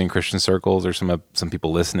of us in Christian circles or some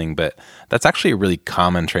people listening, but that's actually a really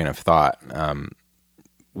common train of thought.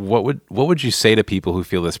 What would you say to people who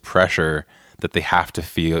feel this pressure that they have to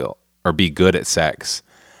feel or be good at sex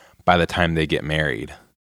by the time they get married?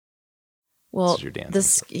 Well,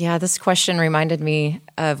 this question reminded me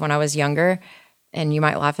of when I was younger, and you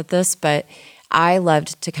might laugh at this, but I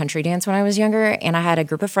loved to country dance when I was younger, and I had a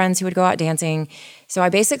group of friends who would go out dancing. So I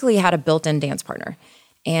basically had a built-in dance partner.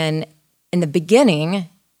 And in the beginning,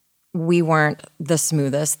 we weren't the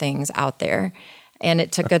smoothest things out there. And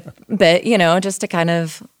it took a bit, just to kind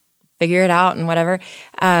of figure it out and whatever.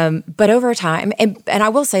 But over time, and I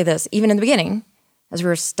will say this, even in the beginning, as we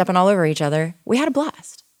were stepping all over each other, we had a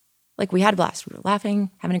blast. Like we had a blast. We were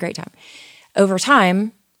laughing, having a great time. Over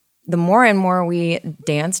time, the more and more we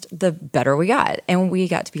danced, the better we got. And we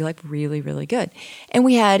got to be like really, really good. And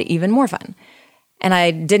we had even more fun. And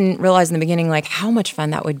I didn't realize in the beginning, like how much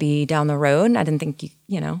fun that would be down the road. I didn't think,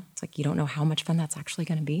 it's like you don't know how much fun that's actually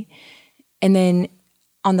going to be. And then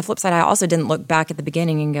on the flip side, I also didn't look back at the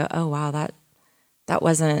beginning and go, oh, wow, that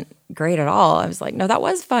wasn't great at all. I was like, no, that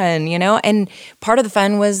was fun, And part of the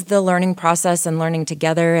fun was the learning process and learning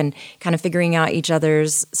together and kind of figuring out each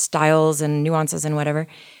other's styles and nuances and whatever.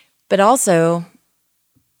 But also,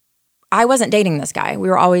 I wasn't dating this guy. We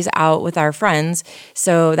were always out with our friends,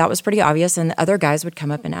 so that was pretty obvious, and other guys would come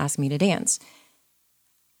up and ask me to dance.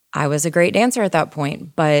 I was a great dancer at that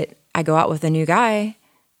point, but I go out with a new guy,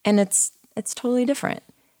 and it's totally different.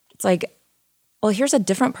 It's like, well, here's a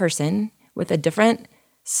different person with a different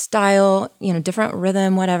style, different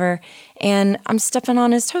rhythm, whatever. And I'm stepping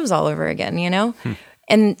on his toes all over again,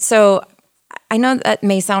 And so I know that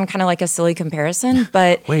may sound kind of like a silly comparison,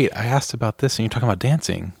 but Wait, I asked about this and you're talking about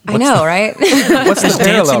dancing. I know, right? What's the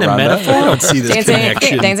dancing a metaphor? I don't see this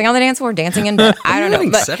connection. dancing on the dance floor, dancing in bed. I don't know.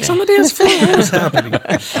 Having But, sex on the dance floor? What is happening?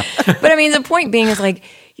 but I mean, the point being is like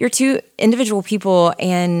you're two individual people,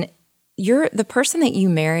 and you're the person that you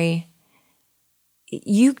marry.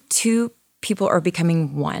 You two people are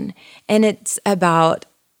becoming one, and it's about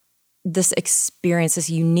this experience, this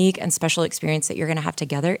unique and special experience that you're going to have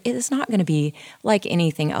together. It is not going to be like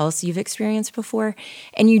anything else you've experienced before.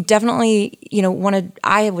 And you definitely, want to,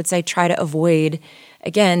 I would say, try to avoid,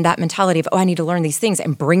 again, that mentality of, I need to learn these things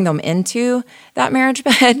and bring them into that marriage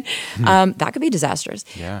bed. That could be disastrous.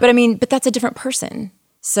 Yeah. But that's a different person.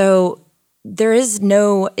 So there is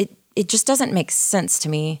it just doesn't make sense to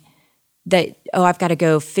me that, I've got to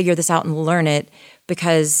go figure this out and learn it,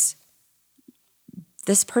 because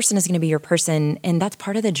this person is going to be your person, and that's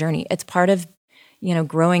part of the journey. It's part of,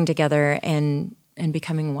 growing together and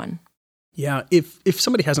becoming one. Yeah, if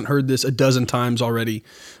somebody hasn't heard this a dozen times already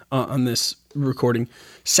on this recording,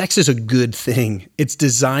 sex is a good thing. It's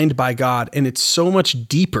designed by God, and it's so much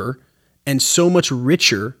deeper and so much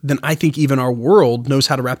richer than I think even our world knows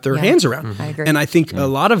how to wrap their hands around. I agree. And I think a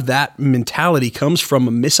lot of that mentality comes from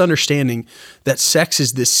a misunderstanding that sex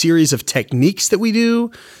is this series of techniques that we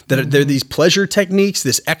do, that they're these pleasure techniques,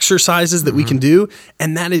 this exercises that we can do,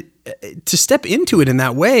 and that to step into it in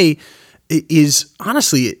that way is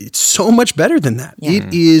honestly, it's so much better than that. Yeah.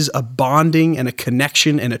 It is a bonding and a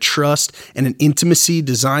connection and a trust and an intimacy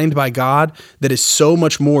designed by God that is so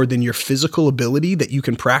much more than your physical ability that you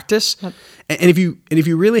can practice. Yep. And if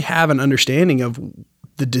you really have an understanding of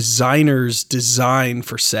the designer's design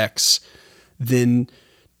for sex, then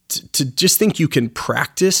to just think you can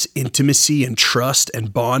practice intimacy and trust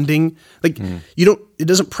and bonding, it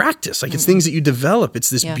doesn't practice. Like, it's things that you develop. It's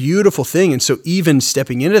this beautiful thing. And so even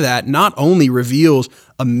stepping into that not only reveals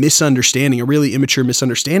a really immature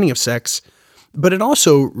misunderstanding of sex, but it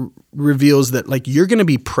also reveals that you're going to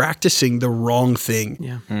be practicing the wrong thing.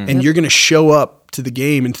 Yeah. And you're going to show up to the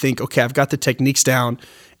game and think, okay, I've got the techniques down,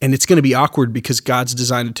 and it's going to be awkward because God's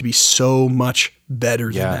designed it to be so much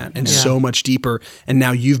better than that and so much deeper. And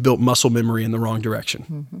now you've built muscle memory in the wrong direction.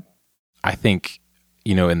 Mm-hmm. I think,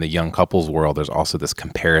 in the young couples world, there's also this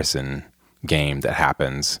comparison game that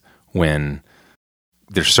happens when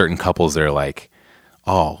there's certain couples that are like,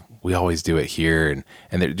 oh, we always do it here.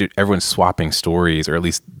 And everyone's swapping stories, or at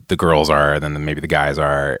least the girls are, and then maybe the guys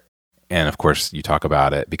are. And of course you talk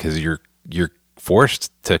about it because you're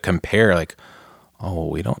forced to compare, oh,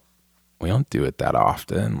 we don't do it that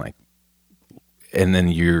often. And then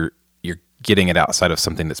you're getting it outside of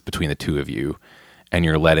something that's between the two of you, and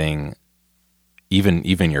you're letting even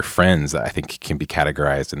your friends, that I think can be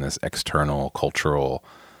categorized in this external cultural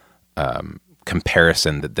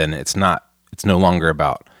comparison, that then it's no longer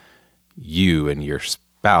about you and your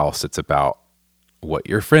spouse. It's about what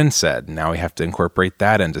your friend said. Now we have to incorporate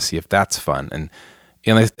that in to see if that's fun. And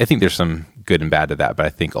I think there's some good and bad to that, but I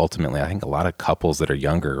think ultimately, a lot of couples that are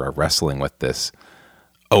younger are wrestling with this.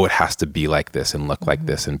 Oh, it has to be like this and look like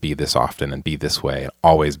this and be this often and be this way and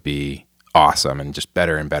always be awesome and just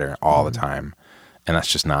better and better all the time. And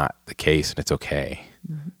that's just not the case, and it's okay.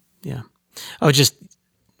 Yeah. Oh, just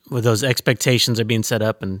with those expectations are being set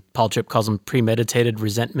up, and Paul Tripp calls them premeditated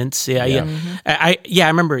resentments. Yeah. I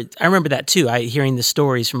remember that too. Hearing the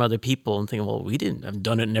stories from other people and thinking, well, I've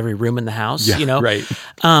done it in every room in the house, Right.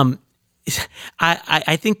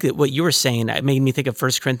 I think that what you were saying, it made me think of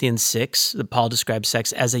 1 Corinthians 6, that Paul describes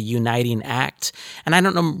sex as a uniting act. And I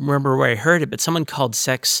don't remember where I heard it, but someone called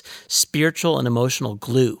sex spiritual and emotional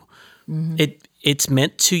glue. Mm-hmm. It's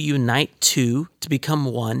meant to unite two, to become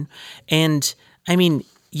one. And I mean,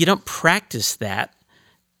 you don't practice that.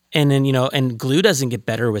 And then, and glue doesn't get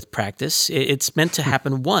better with practice. It's meant to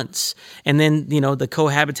happen once. And then, the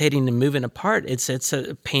cohabitating and moving apart, it's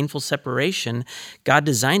a painful separation. God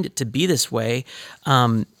designed it to be this way.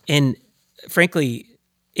 And frankly,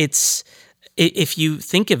 if you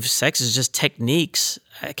think of sex as just techniques,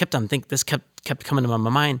 I kept on thinking, this kept coming to my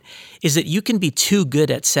mind, is that you can be too good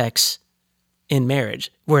at sex in marriage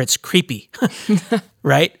where it's creepy,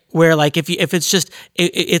 right? Where if it's just,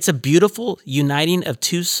 it's a beautiful uniting of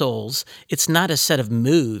two souls. It's not a set of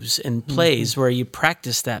moves and plays where you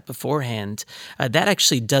practice that beforehand. That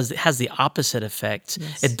actually has the opposite effect.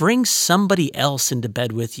 Yes. It brings somebody else into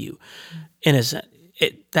bed with you.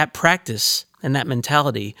 That practice and that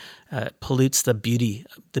mentality pollutes the beauty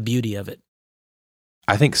of it.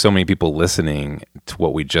 I think so many people listening to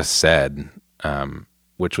what we just said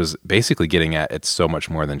which was basically getting at it's so much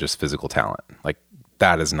more than just physical talent. Like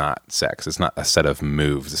that is not sex. It's not a set of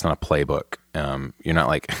moves. It's not a playbook. You're not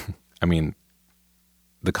like, I mean,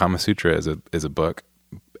 the Kama Sutra is a book.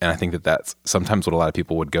 And I think that's sometimes what a lot of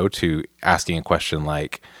people would go to asking a question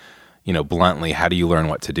like, you know, bluntly, how do you learn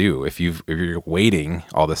what to do? If you're waiting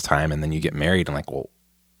all this time and then you get married and like, well,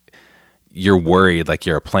 you're worried, like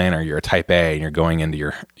you're a planner, you're a type A, and you're going into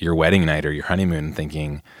your wedding night or your honeymoon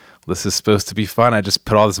thinking, this is supposed to be fun. I just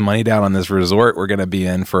put all this money down on this resort we're going to be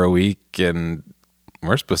in for a week and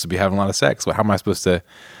we're supposed to be having a lot of sex. Well, how am I supposed to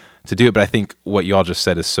do it? But I think what you all just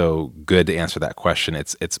said is so good to answer that question.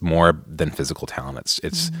 It's more than physical talent.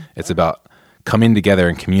 It's about coming together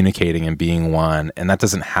and communicating and being one. And that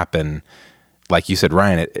doesn't happen, like you said,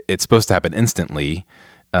 Ryan, it's supposed to happen instantly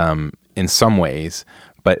in some ways,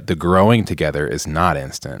 but the growing together is not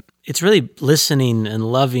instant. It's really listening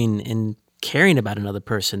and loving and caring about another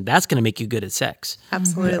person. That's going to make you good at sex.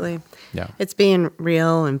 Absolutely. Yeah. It's being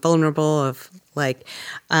real and vulnerable of like,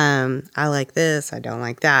 I like this, I don't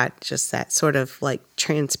like that. Just that sort of like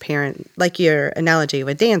transparent, like your analogy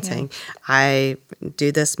with dancing. Yeah. I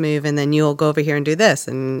do this move and then you'll go over here and do this.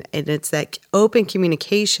 And it's that open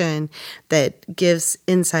communication that gives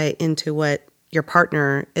insight into what your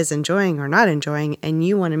partner is enjoying or not enjoying, and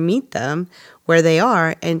you want to meet them where they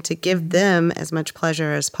are and to give them as much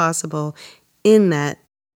pleasure as possible in that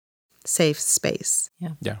safe space.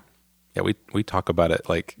 Yeah. We talk about it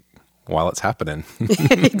like while it's happening.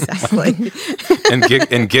 Exactly.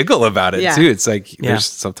 and giggle about it too. It's like there's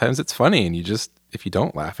sometimes it's funny, and if you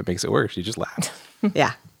don't laugh, it makes it worse. You just laugh.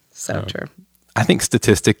 Yeah, so true. I think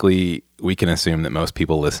statistically, we can assume that most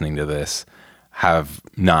people listening to this have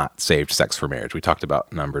not saved sex for marriage. We talked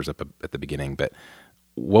about numbers at the beginning, but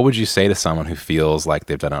what would you say to someone who feels like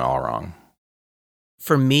they've done it all wrong?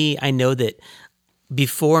 For me, I know that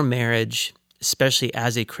before marriage, especially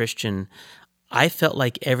as a Christian, I felt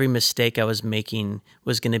like every mistake I was making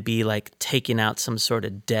was going to be like taking out some sort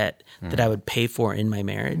of debt that I would pay for in my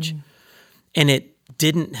marriage. And it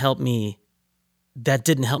didn't help me. That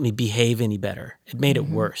didn't help me behave any better. It made it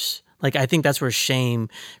worse. Like, I think that's where shame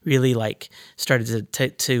really like started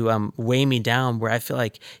to weigh me down, where I feel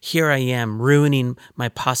like here I am ruining my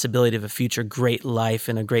possibility of a future great life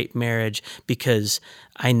and a great marriage because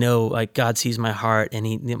I know like God sees my heart,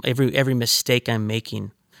 and every mistake I'm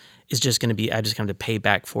making is just going to be, I just going to pay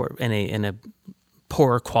back for it in a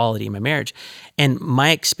poorer quality in my marriage. And my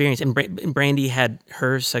experience, and Brandy had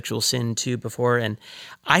her sexual sin too before, and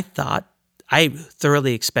I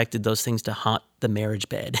thoroughly expected those things to haunt the marriage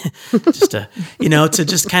bed, just to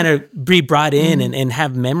just kind of be brought in and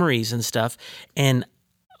have memories and stuff. And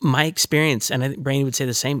my experience, and I think Brandy would say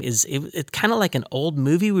the same, is it's kind of like an old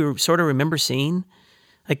movie we sort of remember seeing.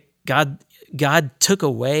 Like God took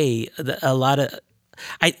away a lot of,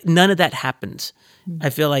 none of that happens. I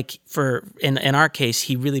feel like in our case,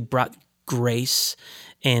 He really brought grace.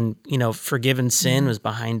 And, forgiven sin was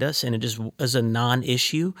behind us, and it just was a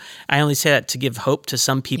non-issue. I only say that to give hope to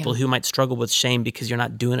some people who might struggle with shame because you're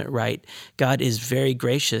not doing it right. God is very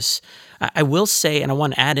gracious. I will say, and I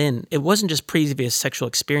want to add in, it wasn't just previous sexual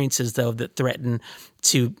experiences, though, that threaten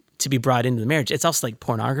to be brought into the marriage. It's also like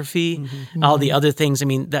pornography, all the other things. I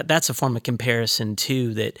mean, that's a form of comparison,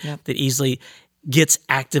 too, that easily gets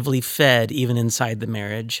actively fed even inside the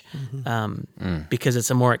marriage because it's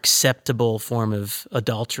a more acceptable form of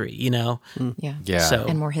adultery, Yeah. So,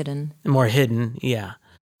 and more hidden. Yeah.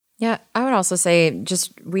 Yeah, I would also say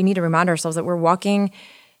we need to remind ourselves that we're walking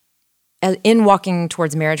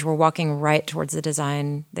towards marriage, we're walking right towards the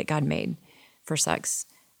design that God made for sex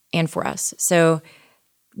and for us. So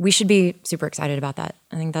we should be super excited about that.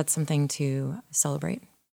 I think that's something to celebrate.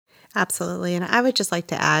 Absolutely. And I would just like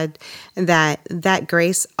to add that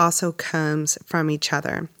grace also comes from each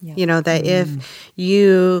other. Yeah. That if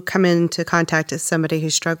you come into contact with somebody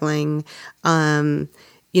who's struggling,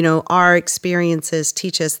 our experiences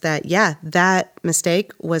teach us that, that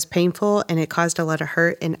mistake was painful and it caused a lot of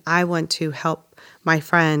hurt. And I want to help my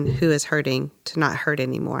friend who is hurting to not hurt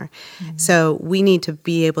anymore. So we need to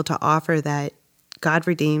be able to offer that God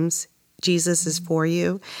redeems. Jesus is for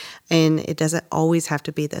you, and it doesn't always have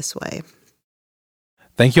to be this way.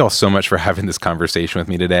 Thank you all so much for having this conversation with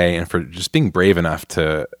me today, and for just being brave enough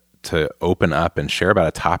to open up and share about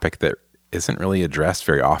a topic that isn't really addressed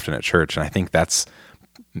very often at church. And I think that's,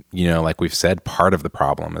 like we've said, part of the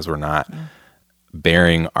problem is we're not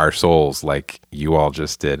bearing our souls like you all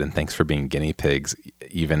just did. And thanks for being guinea pigs,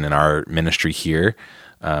 even in our ministry here,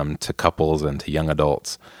 to couples and to young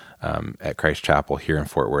adults. At Christ Chapel here in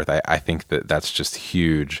Fort Worth. I think that's just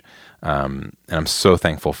huge. And I'm so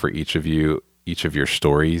thankful for each of your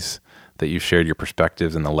stories that you've shared your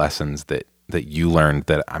perspectives and the lessons that you learned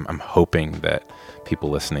that I'm hoping that people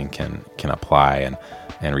listening can apply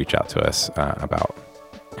and reach out to us about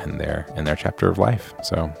in their chapter of life.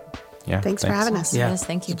 So, yeah. Thanks for having us. Yeah, Yes,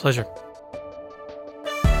 thank you. It's a pleasure.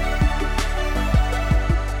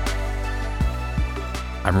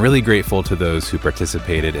 I'm really grateful to those who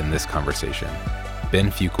participated in this conversation.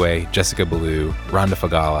 Ben Fuqua, Jessica Ballou, Rhonda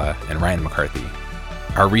Fagala, and Ryan McCarthy.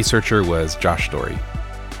 Our researcher was Josh Story.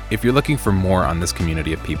 If you're looking for more on this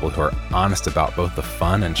community of people who are honest about both the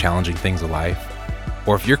fun and challenging things of life,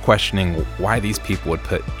 or if you're questioning why these people would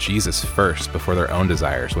put Jesus first before their own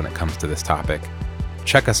desires when it comes to this topic,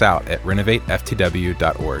 check us out at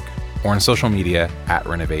renovateftw.org or on social media at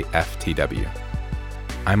renovateftw.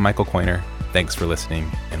 I'm Michael Coiner. Thanks for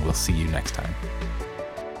listening, and we'll see you next time.